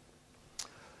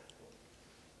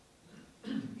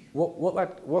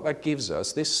 What that gives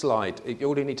us, this slide, you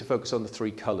only need to focus on the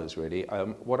three colours really.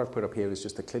 What I've put up here is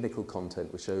just the clinical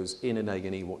content which shows in an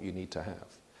A&E what you need to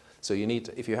have. So you need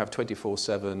to, if you have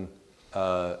 24/7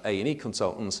 A&E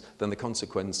consultants, then the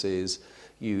consequence is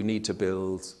you need to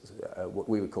build what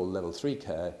we would call level 3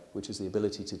 care, which is the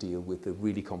ability to deal with the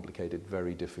really complicated,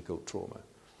 very difficult trauma.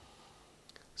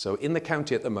 So in the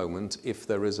county at the moment, if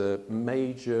there is a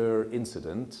major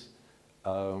incident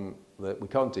that we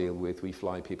can't deal with, we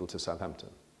fly people to Southampton.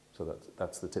 So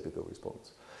that's the typical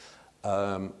response.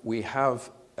 We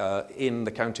have in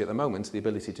the county at the moment the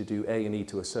ability to do A&E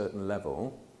to a certain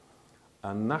level,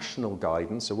 and national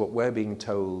guidance, so what we're being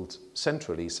told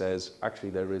centrally says actually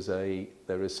there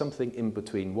is something in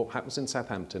between what happens in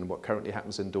Southampton and what currently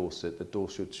happens in Dorset that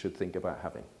Dorset should think about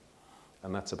having.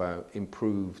 And that's about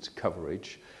improved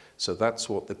coverage. So that's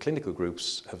what the clinical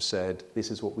groups have said, this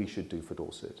is what we should do for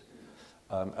Dorset.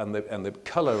 And the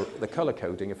colour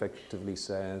coding effectively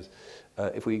says,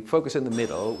 if we focus in the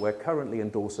middle, we're currently in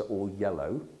Dorset all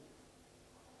yellow,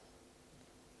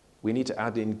 we need to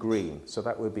add in green, so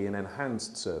that would be an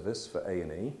enhanced service for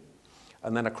A&E.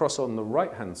 And then across on the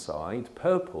right-hand side,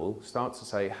 purple starts to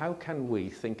say, how can we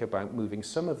think about moving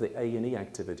some of the A&E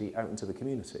activity out into the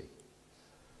community?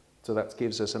 So that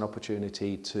gives us an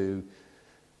opportunity to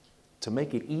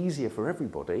make it easier for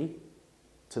everybody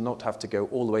to not have to go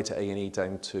all the way to A&E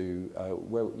down to,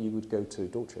 well, you would go to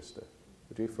Dorchester,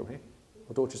 would you, from here?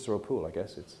 Or Dorchester or Poole, I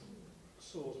guess it's.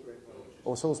 Salisbury.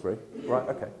 Or Salisbury, right,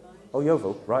 okay. Oh,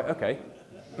 Yeovil, right, okay.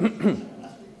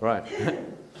 Right.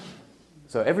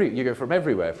 So you go from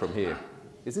everywhere from here.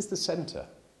 Is this the centre?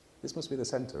 This must be the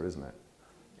centre, isn't it?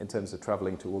 In terms of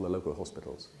travelling to all the local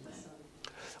hospitals.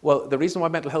 Well, the reason why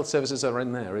mental health services are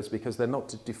in there is because they're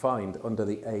not defined under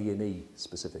the A&E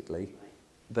specifically.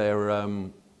 They're,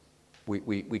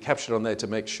 we captured on there to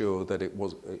make sure that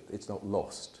it's not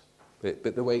lost. But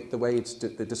the way it's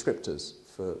the descriptors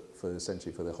for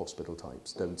essentially for the hospital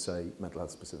types don't say mental health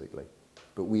specifically,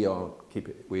 but we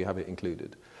have it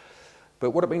included. But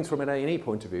what it means from an A&E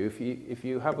point of view,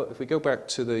 if we go back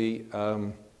to the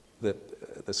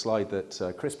slide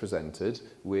that Chris presented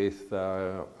with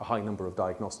a high number of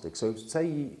diagnostics. So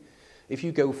say if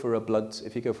you go for bloods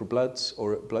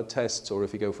or blood tests, or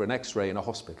if you go for an X-ray in a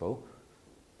hospital,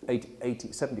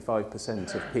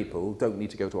 75% of people don't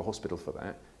need to go to a hospital for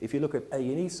that. If you look at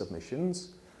A&E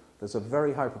submissions, there's a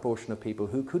very high proportion of people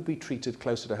who could be treated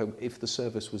closer to home if the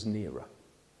service was nearer.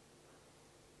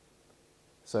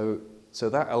 So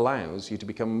that allows you to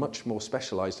become much more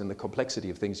specialised in the complexity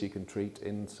of things you can treat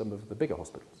in some of the bigger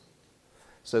hospitals.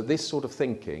 So this sort of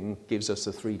thinking gives us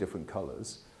the three different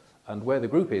colours. And where the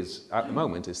group is at the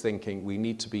moment is thinking we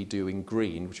need to be doing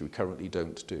green, which we currently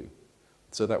don't do.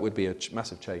 So that would be a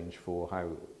massive change for how,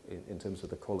 in terms of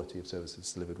the quality of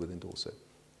services delivered within Dorset.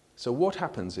 So what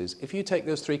happens is, if you take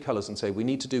those three colours and say we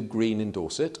need to do green in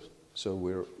Dorset, so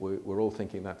we're all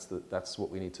thinking that's what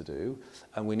we need to do,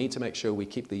 and we need to make sure we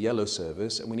keep the yellow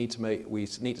service, and we need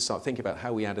to start thinking about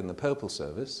how we add in the purple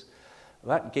service.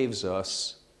 That gives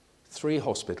us 3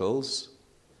 hospitals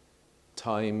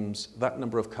times that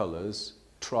number of colours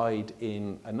tried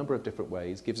in a number of different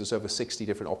ways, gives us over 60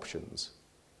 different options.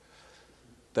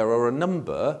 There are a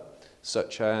number,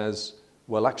 such as,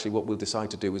 well, actually what we'll decide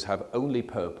to do is have only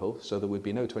purple, so there would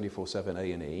be no 24/7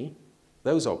 A&E.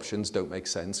 Those options don't make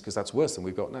sense because that's worse than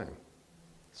we've got now.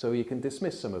 So you can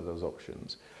dismiss some of those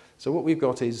options. So what we've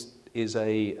got is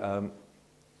a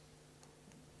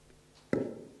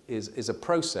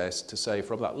process to say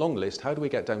from that long list, how do we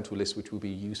get down to a list which would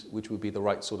be the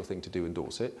right sort of thing to do in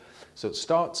Dorset? So it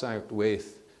starts out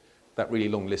with that really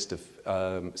long list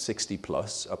of 60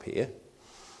 plus up here.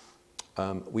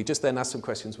 We just then ask some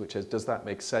questions which is, does that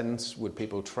make sense? Would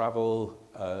people travel?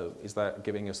 Is that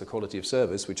giving us the quality of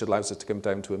service, which allows us to come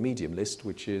down to a medium list,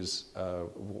 which is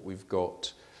what we've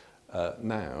got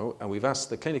now. And we've asked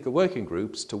the clinical working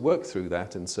groups to work through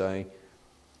that and say,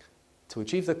 to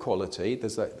achieve the quality,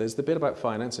 there's the bit about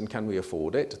finance and can we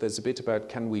afford it? There's a bit about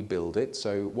can we build it?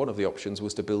 So one of the options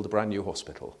was to build a brand new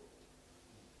hospital.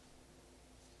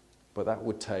 But that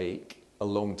would take a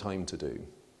long time to do.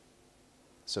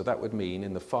 So that would mean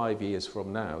in the 5 years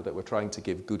from now that we're trying to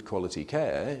give good quality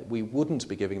care, we wouldn't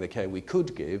be giving the care we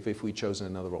could give if we'd chosen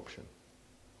another option.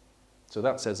 So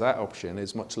that says that option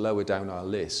is much lower down our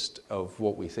list of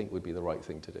what we think would be the right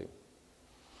thing to do.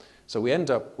 So we end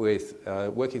up with,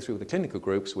 working through the clinical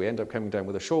groups, we end up coming down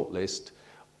with a short list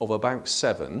of about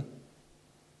 7.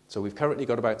 So we've currently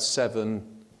got about 7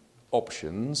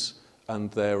 options, and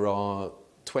there are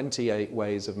 28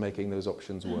 ways of making those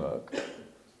options work.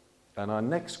 And our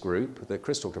next group that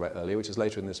Chris talked about earlier, which is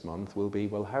later in this month, will be,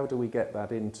 well, how do we get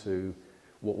that into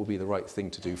what will be the right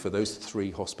thing to do for those 3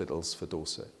 hospitals for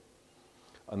Dorset?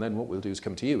 And then what we'll do is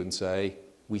come to you and say,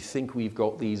 we think we've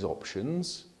got these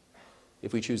options.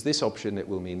 If we choose this option, it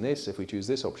will mean this. If we choose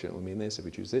this option, it will mean this. If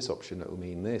we choose this option, it will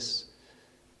mean this.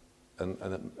 And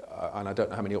I don't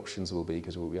know how many options there will be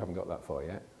because we haven't got that far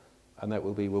yet. And that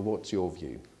will be, well, what's your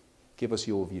view? Give us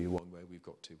your view on where we've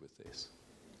got to with this.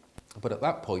 But at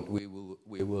that point, we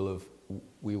will have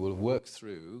worked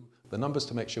through the numbers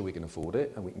to make sure we can afford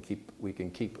it, and we can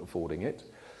keep affording it,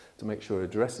 to make sure it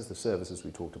addresses the services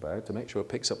we talked about, to make sure it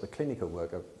picks up the clinical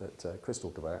work that Chris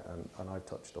talked about and I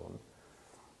touched on.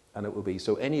 And it will be,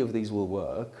 so any of these will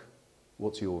work,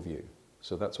 what's your view?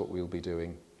 So that's what we'll be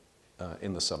doing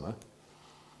in the summer.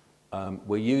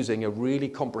 We're using a really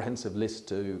comprehensive list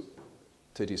to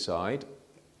decide.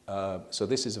 So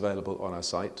this is available on our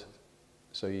site.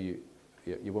 So you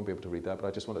won't be able to read that, but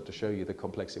I just wanted to show you the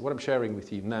complexity. What I'm sharing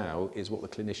with you now is what the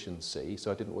clinicians see.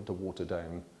 So I didn't want to water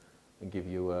down and give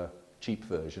you a cheap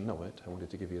version of it. I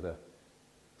wanted to give you the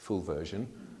full version.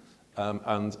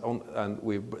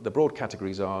 The broad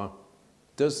categories are,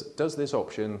 does this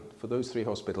option for those 3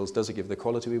 hospitals, does it give the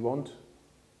quality we want?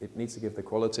 It needs to give the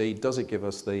quality. Does it give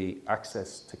us the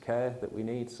access to care that we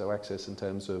need? So access in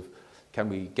terms of, can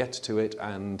we get to it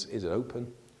and is it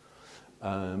open?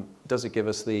 Does it give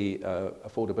us the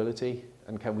affordability,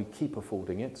 and can we keep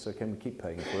affording it? So can we keep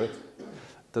paying for it?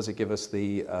 Does it give us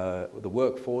the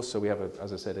workforce? So we have,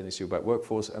 as I said, an issue about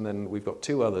workforce, and then we've got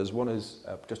 2 others. One is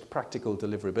just practical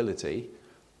deliverability.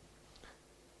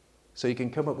 So you can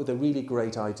come up with a really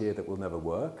great idea that will never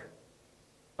work,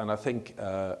 and I think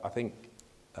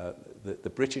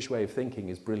the British way of thinking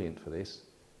is brilliant for this,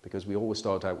 because we always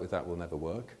start out with that will never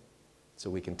work,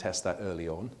 so we can test that early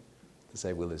on to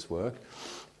say, will this work?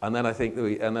 And then I think,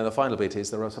 and then the final bit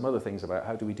is there are some other things about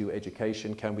how do we do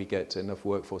education? Can we get enough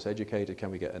workforce educated?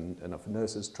 Can we get enough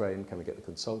nurses trained? Can we get the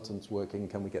consultants working?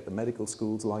 Can we get the medical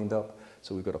schools lined up?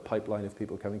 So we've got a pipeline of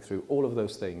people coming through. All of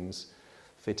those things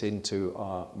fit into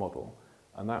our model,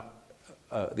 and that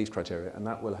these criteria, and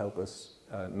that will help us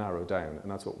narrow down.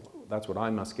 And that's what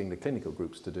I'm asking the clinical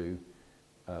groups to do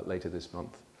later this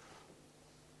month.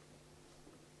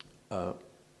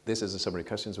 This is a summary of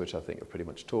questions which I think I've pretty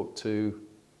much talked to.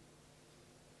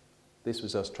 This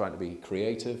was us trying to be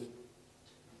creative.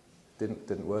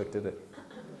 Didn't work, did it?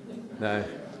 No?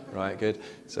 Right, good.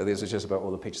 So this was just about all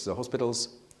the pictures of hospitals.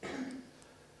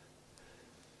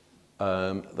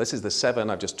 This is the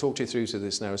 7 I've just talked you through, so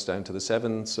this narrows down to the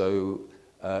 7. So,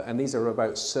 and these are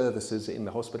about services in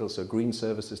the hospital, so green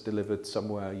services delivered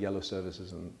somewhere, yellow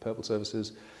services and purple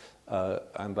services,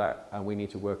 and we need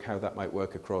to work how that might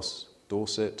work across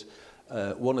Dorset.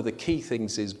 One of the key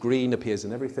things is green appears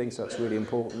in everything, so that's really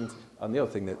important. And the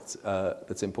other thing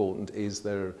that's important is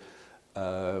there's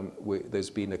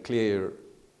been a clear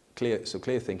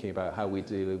thinking about how we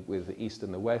deal with the East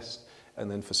and the West. And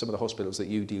then for some of the hospitals that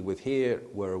you deal with here,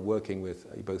 we're working with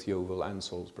both Yeovil and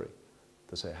Salisbury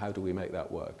to say, how do we make that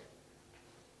work?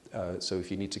 So if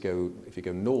you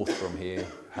go north from here,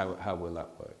 how will that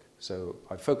work? So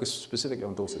I focused specifically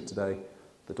on Dorset today,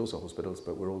 the Dorset hospitals,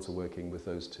 but we're also working with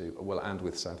those 2, well, and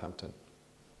with Southampton,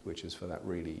 which is for that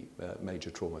really major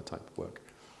trauma type of work.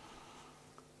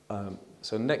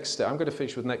 So next step, I'm going to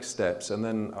finish with next steps, and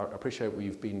then I appreciate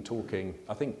we've been talking.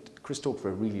 I think Chris talked for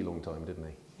a really long time, didn't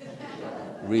he?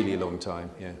 Really long time,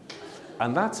 yeah.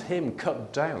 And that's him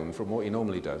cut down from what he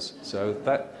normally does. So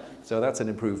that's an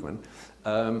improvement.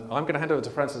 I'm going to hand over to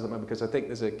Francis at the moment because I think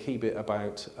there's a key bit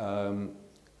about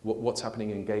what's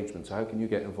happening in engagement. So how can you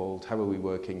get involved? How are we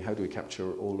working? How do we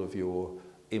capture all of your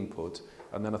input?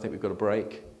 And then I think we've got a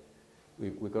break.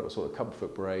 We've got a sort of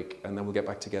comfort break, and then we'll get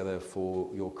back together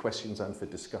for your questions and for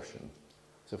discussion.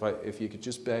 So if you could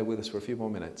just bear with us for a few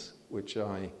more minutes, which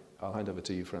I'll hand over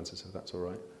to you, Francis, if that's all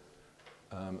right,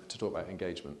 to talk about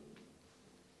engagement.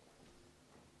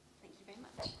 Thank you very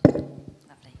much.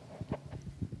 Lovely.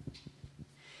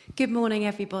 Good morning,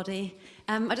 everybody.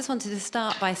 I just wanted to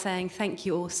start by saying thank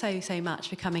you all so much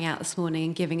for coming out this morning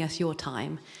and giving us your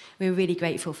time. We're really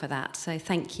grateful for that, so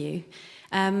thank you.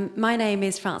 My name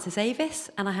is Frances Avis,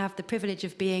 and I have the privilege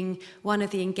of being one of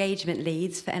the engagement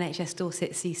leads for NHS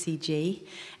Dorset CCG,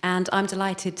 and I'm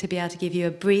delighted to be able to give you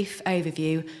a brief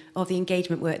overview of the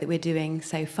engagement work that we're doing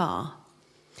so far.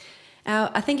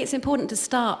 Now, I think it's important to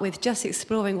start with just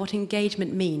exploring what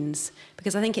engagement means,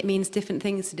 because I think it means different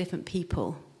things to different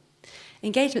people.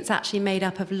 Engagement's actually made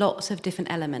up of lots of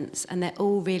different elements, and they're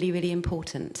all really, really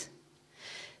important.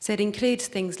 So it includes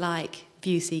things like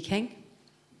view-seeking.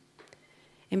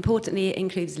 Importantly, it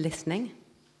includes listening.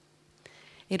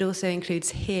 It also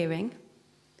includes hearing,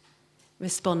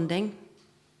 responding,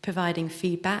 providing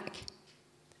feedback.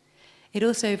 It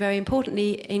also, very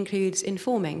importantly, includes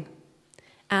informing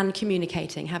and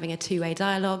communicating, having a two-way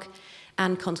dialogue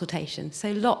and consultation.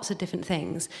 So lots of different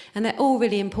things. And they're all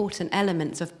really important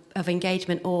elements of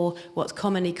engagement, or what's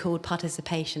commonly called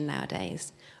participation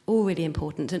nowadays. All really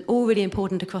important, and all really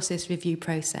important across this review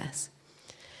process.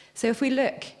 So if we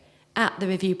look at the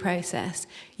review process,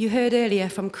 you heard earlier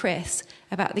from Chris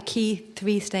about the key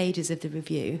 3 stages of the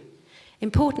review.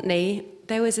 Importantly,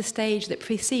 there was a stage that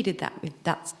preceded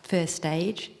that first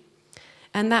stage,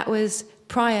 and that was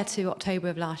prior to October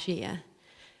of last year.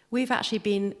 We've actually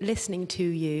been listening to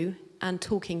you and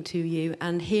talking to you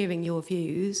and hearing your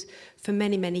views for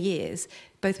many, many years,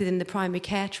 both within the primary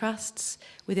care trusts,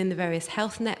 within the various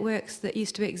health networks that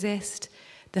used to exist,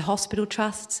 the hospital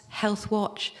trusts, Health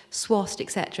Watch, SWAST,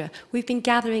 etc. We've been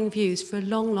gathering views for a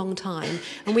long, long time,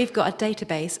 and we've got a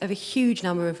database of a huge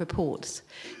number of reports.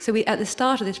 So at the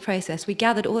start of this process, we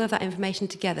gathered all of that information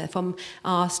together from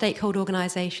our stakeholder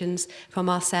organisations, from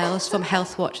ourselves, from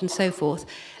Health Watch and so forth,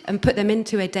 and put them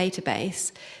into a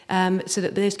database so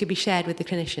that those could be shared with the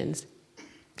clinicians.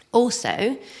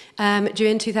 Also,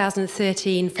 during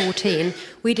 2013-14,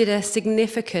 we did a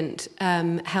significant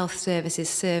health services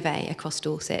survey across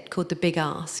Dorset called the Big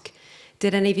Ask.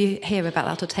 Did any of you hear about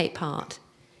that or take part?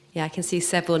 Yeah, I can see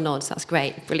several nods. That's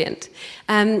great. Brilliant.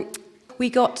 We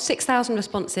got 6,000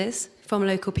 responses from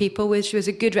local people, which was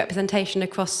a good representation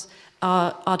across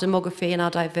our demography and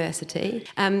our diversity.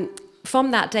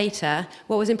 From that data,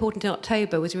 what was important in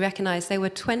October was we recognised there were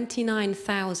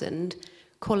 29,000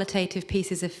 qualitative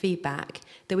pieces of feedback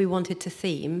that we wanted to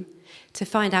theme to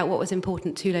find out what was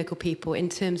important to local people in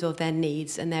terms of their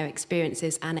needs and their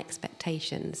experiences and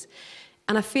expectations.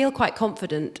 And I feel quite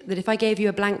confident that if I gave you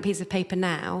a blank piece of paper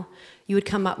now, you would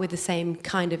come up with the same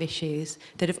kind of issues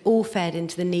that have all fed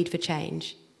into the need for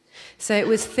change. So it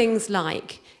was things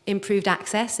like improved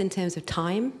access in terms of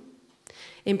time,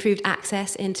 improved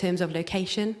access in terms of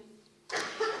location,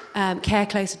 care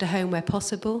closer to home where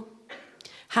possible,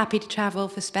 happy to travel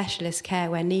for specialist care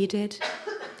where needed,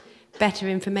 better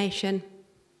information,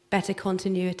 better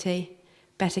continuity,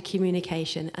 better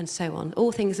communication, and so on.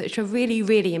 All things which are really,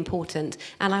 really important,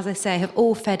 and as I say, have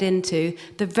all fed into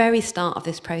the very start of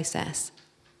this process.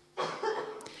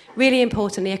 Really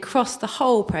importantly, across the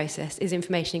whole process is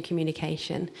information and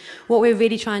communication. What we're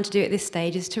really trying to do at this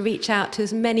stage is to reach out to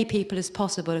as many people as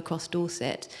possible across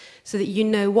Dorset so that you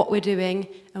know what we're doing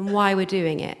and why we're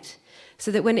doing it, so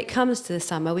that when it comes to the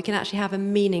summer, we can actually have a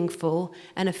meaningful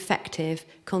and effective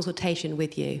consultation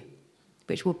with you,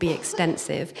 which will be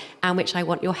extensive and which I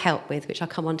want your help with, which I'll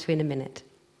come on to in a minute.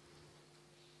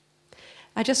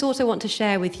 I just also want to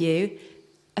share with you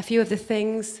a few of the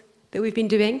things that we've been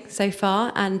doing so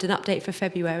far and an update for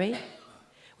February.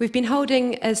 We've been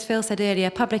holding, as Phil said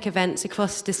earlier, public events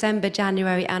across December,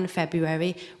 January and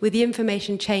February, with the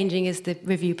information changing as the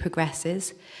review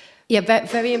progresses. Yeah,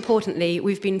 very importantly,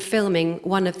 we've been filming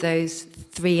one of those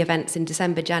 3 events in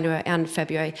December, January and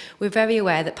February. We're very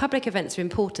aware that public events are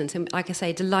important, and like I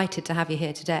say, delighted to have you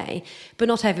here today, but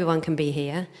not everyone can be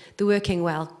here. The working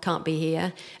well can't be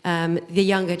here. The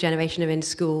younger generation are in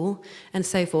school and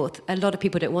so forth. A lot of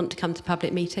people don't want to come to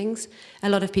public meetings. A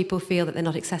lot of people feel that they're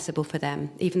not accessible for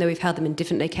them, even though we've held them in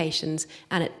different locations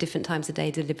and at different times of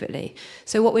day deliberately.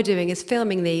 So what we're doing is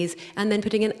filming these and then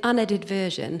putting an unedited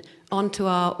version onto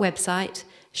our website,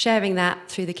 sharing that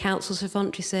through the Council's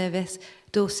voluntary service,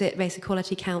 Dorset Race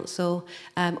Equality Council,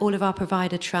 all of our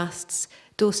provider trusts,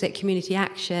 Dorset Community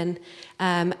Action,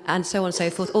 and so on and so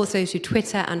forth, also through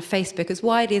Twitter and Facebook, as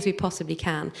widely as we possibly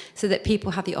can, so that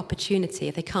people have the opportunity,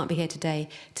 if they can't be here today,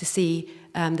 to see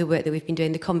the work that we've been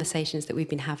doing, the conversations that we've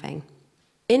been having.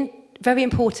 Very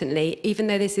importantly, even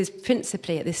though this is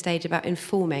principally at this stage about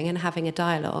informing and having a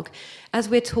dialogue, as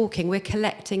we're talking, we're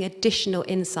collecting additional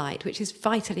insight, which is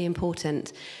vitally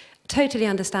important. Totally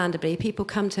understandably, people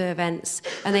come to events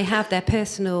and they have their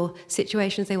personal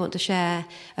situations they want to share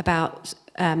about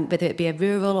whether it be a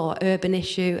rural or urban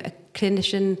issue, a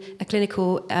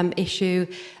clinical issue,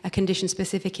 a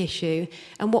condition-specific issue.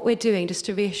 And what we're doing, just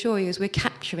to reassure you, is we're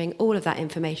capturing all of that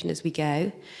information as we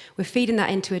go. We're feeding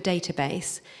that into a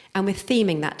database, and we're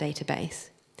theming that database.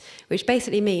 which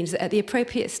basically means that at the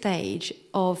appropriate stage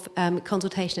of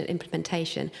consultation and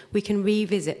implementation, we can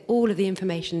revisit all of the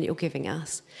information that you're giving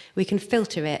us. We can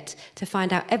filter it to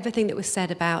find out everything that was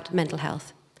said about mental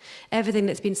health, everything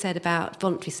that's been said about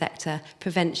voluntary sector,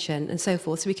 prevention, and so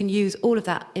forth. So we can use all of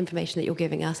that information that you're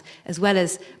giving us, as well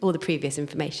as all the previous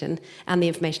information and the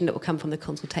information that will come from the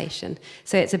consultation.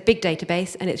 So it's a big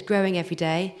database, and it's growing every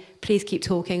day. Please keep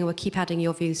talking, and we'll keep adding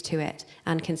your views to it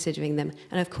and considering them.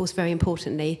 And of course, very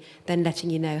importantly, then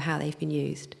letting you know how they've been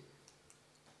used.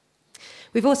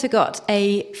 We've also got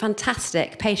a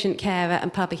fantastic patient carer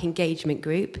and public engagement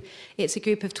group. It's a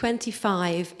group of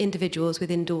 25 individuals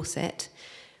within Dorset.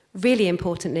 Really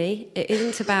importantly, it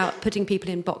isn't about putting people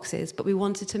in boxes, but we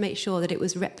wanted to make sure that it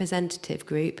was a representative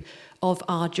group of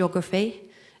our geography,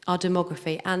 our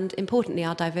demography, and importantly,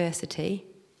 our diversity.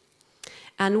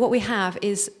 And what we have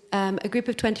is a group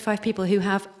of 25 people who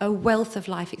have a wealth of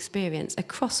life experience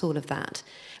across all of that.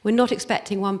 We're not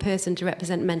expecting one person to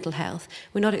represent mental health.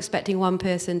 We're not expecting one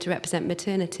person to represent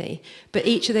maternity. But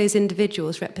each of those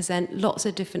individuals represent lots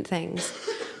of different things.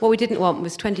 What we didn't want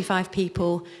was 25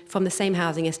 people from the same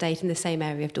housing estate in the same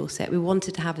area of Dorset. We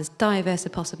wanted to have as diverse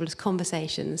as possible as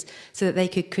conversations so that they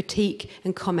could critique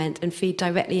and comment and feed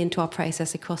directly into our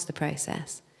process across the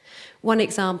process. One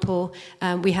example,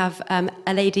 we have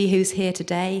a lady who's here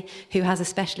today who has a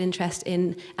special interest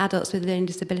in adults with learning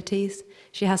disabilities.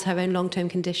 She has her own long-term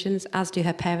conditions, as do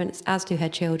her parents, as do her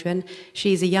children.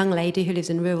 She's a young lady who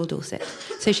lives in rural Dorset.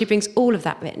 So she brings all of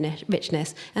that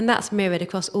richness, and that's mirrored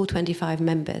across all 25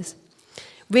 members.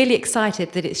 Really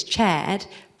excited that it's chaired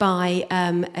by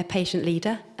a patient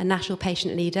leader, a national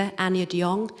patient leader, Anya de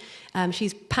Jong.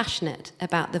 She's passionate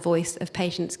about the voice of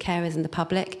patients, carers and the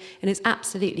public, and is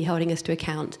absolutely holding us to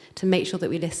account to make sure that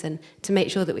we listen, to make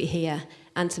sure that we hear,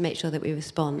 and to make sure that we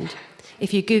respond.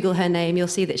 If you Google her name, you'll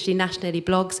see that she nationally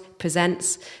blogs,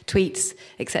 presents, tweets,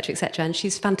 etc., etc., and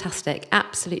she's fantastic,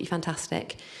 absolutely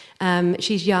fantastic.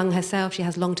 She's young herself, she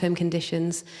has long-term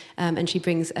conditions, and she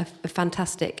brings a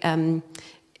fantastic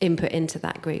input into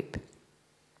that group.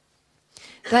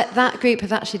 That group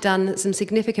have actually done some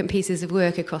significant pieces of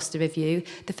work across the review.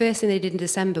 The first thing they did in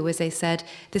December was they said,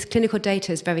 this clinical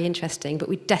data is very interesting, but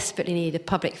we desperately need a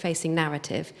public-facing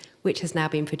narrative, which has now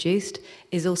been produced,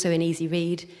 is also in easy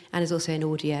read, and is also in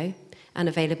audio, and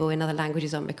available in other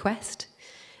languages on request.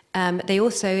 They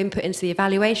also input into the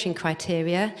evaluation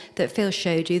criteria that Phil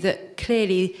showed you that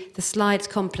clearly the slide's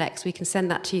complex, we can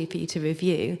send that to you for you to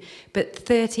review, but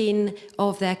 13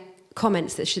 of their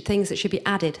comments, things that should be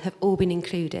added, have all been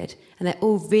included, and they're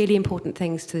all really important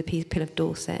things to the people of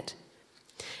Dorset.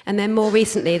 And then more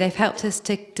recently, they've helped us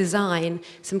to design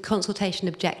some consultation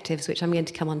objectives, which I'm going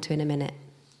to come on to in a minute.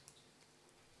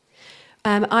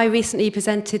 I recently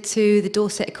presented to the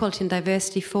Dorset Equality and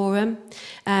Diversity Forum.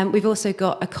 We've also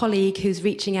got a colleague who's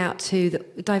reaching out to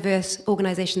the diverse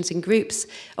organisations and groups,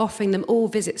 offering them all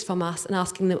visits from us and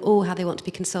asking them all how they want to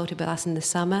be consulted with us in the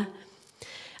summer.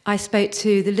 I spoke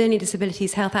to the Learning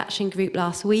Disabilities Health Action Group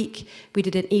last week. We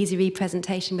did an easy read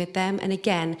presentation with them and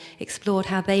again explored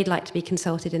how they'd like to be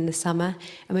consulted in the summer.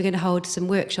 And we're going to hold some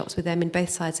workshops with them in both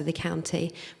sides of the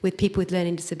county with people with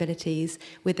learning disabilities,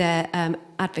 with their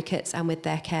advocates and with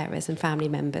their carers and family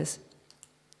members.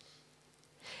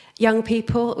 Young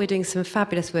people, we're doing some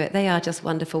fabulous work. They are just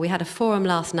wonderful. We had a forum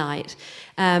last night,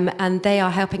 and they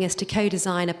are helping us to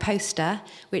co-design a poster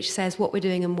which says what we're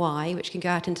doing and why, which can go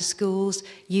out into schools,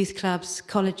 youth clubs,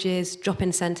 colleges,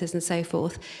 drop-in centres and so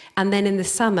forth. And then in the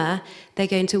summer, they're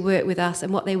going to work with us,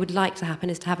 and what they would like to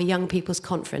happen is to have a young people's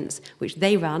conference, which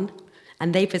they run,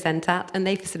 and they present at, and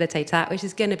they facilitate at, which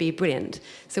is going to be brilliant.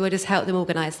 So we'll just help them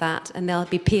organise that, and there'll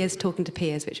be peers talking to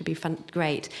peers, which will be fun,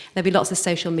 great. There'll be lots of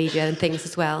social media and things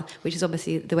as well, which is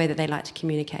obviously the way that they like to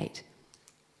communicate.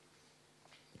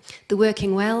 The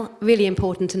working well, really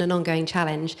important and an ongoing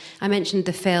challenge. I mentioned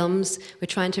the films. We're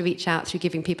trying to reach out through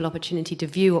giving people opportunity to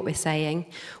view what we're saying.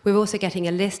 We're also getting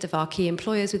a list of our key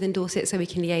employers within Dorset so we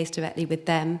can liaise directly with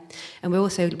them. And we're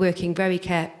also working very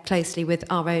closely with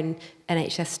our own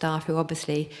NHS staff, who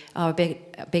obviously are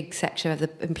a big sector of the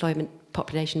employment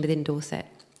population within Dorset.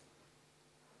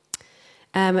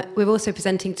 We're also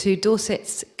presenting to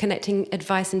Dorset's Connecting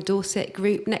Advice in Dorset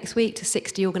group next week to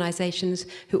 60 organisations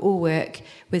who all work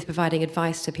with providing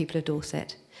advice to people of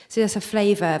Dorset. So that's a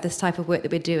flavour of this type of work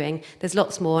that we're doing. There's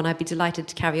lots more, and I'd be delighted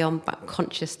to carry on, but I'm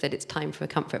conscious that it's time for a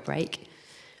comfort break.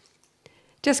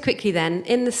 Just quickly then,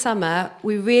 in the summer,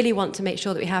 we really want to make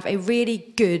sure that we have a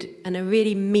really good and a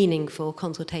really meaningful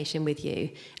consultation with you,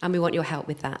 and we want your help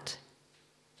with that.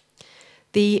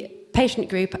 The patient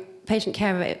Patient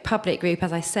Care Public Group,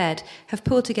 as I said, have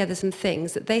pulled together some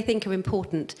things that they think are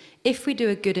important. If we do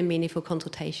a good and meaningful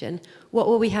consultation, what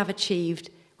will we have achieved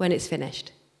when it's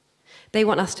finished? They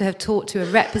want us to have talked to a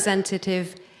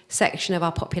representative section of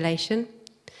our population.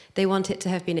 They want it to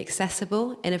have been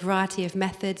accessible in a variety of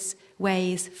methods,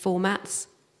 ways, formats.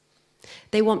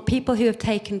 They want people who have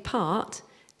taken part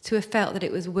to have felt that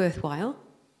it was worthwhile.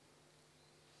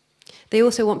 They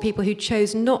also want people who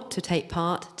chose not to take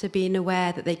part to be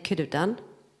aware that they could have done,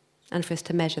 and for us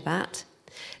to measure that.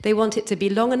 They want it to be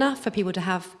long enough for people to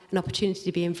have an opportunity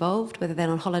to be involved, whether they're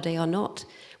on holiday or not,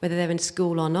 whether they're in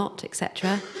school or not,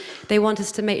 etc. They want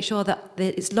us to make sure that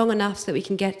it's long enough so that we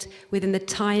can get within the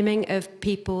timing of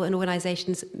people and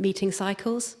organisations' meeting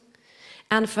cycles,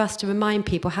 and for us to remind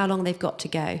people how long they've got to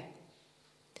go.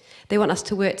 They want us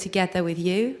to work together with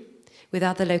you, with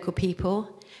other local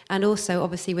people, and also,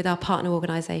 obviously, with our partner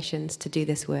organisations to do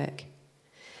this work.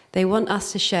 They want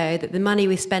us to show that the money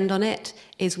we spend on it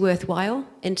is worthwhile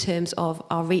in terms of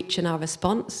our reach and our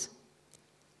response,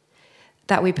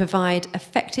 that we provide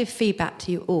effective feedback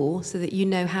to you all so that you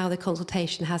know how the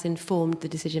consultation has informed the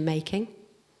decision-making.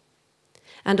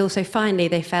 And also, finally,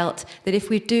 they felt that if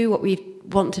we do what we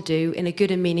want to do in a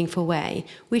good and meaningful way,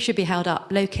 we should be held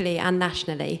up locally and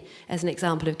nationally as an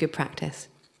example of good practice.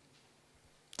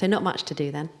 So not much to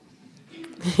do then.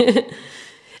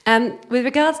 With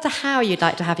regards to how you'd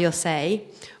like to have your say,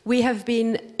 we have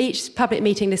been, each public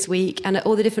meeting this week and at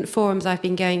all the different forums I've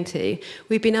been going to,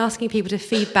 we've been asking people to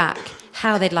feedback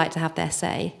how they'd like to have their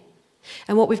say.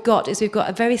 And what we've got is we've got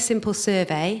a very simple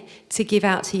survey to give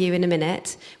out to you in a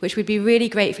minute, which we'd be really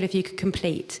grateful if you could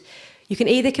complete. You can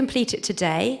either complete it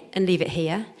today and leave it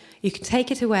here, you can take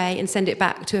it away and send it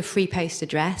back to a free post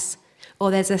address,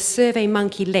 or there's a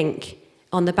SurveyMonkey link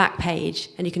on the back page,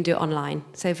 and you can do it online.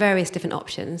 So various different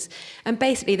options. And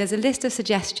basically, there's a list of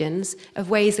suggestions of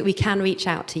ways that we can reach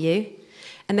out to you.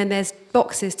 And then there's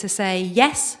boxes to say,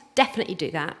 yes, definitely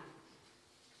do that.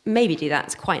 Maybe do that,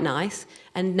 it's quite nice.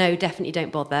 And no, definitely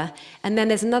don't bother. And then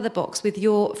there's another box with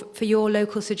for your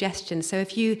local suggestions. So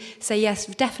if you say, yes,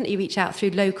 definitely reach out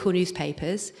through local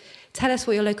newspapers, tell us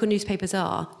what your local newspapers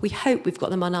are. We hope we've got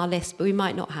them on our list, but we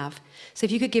might not have. So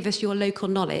if you could give us your local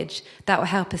knowledge, that will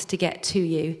help us to get to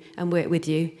you and work with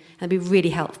you, and be really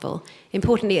helpful.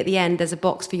 Importantly, at the end, there's a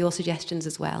box for your suggestions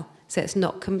as well. So it's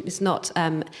not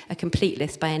a complete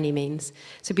list by any means.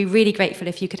 So be really grateful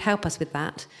if you could help us with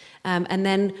that. And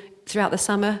then throughout the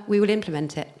summer, we will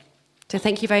implement it. So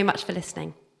thank you very much for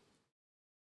listening.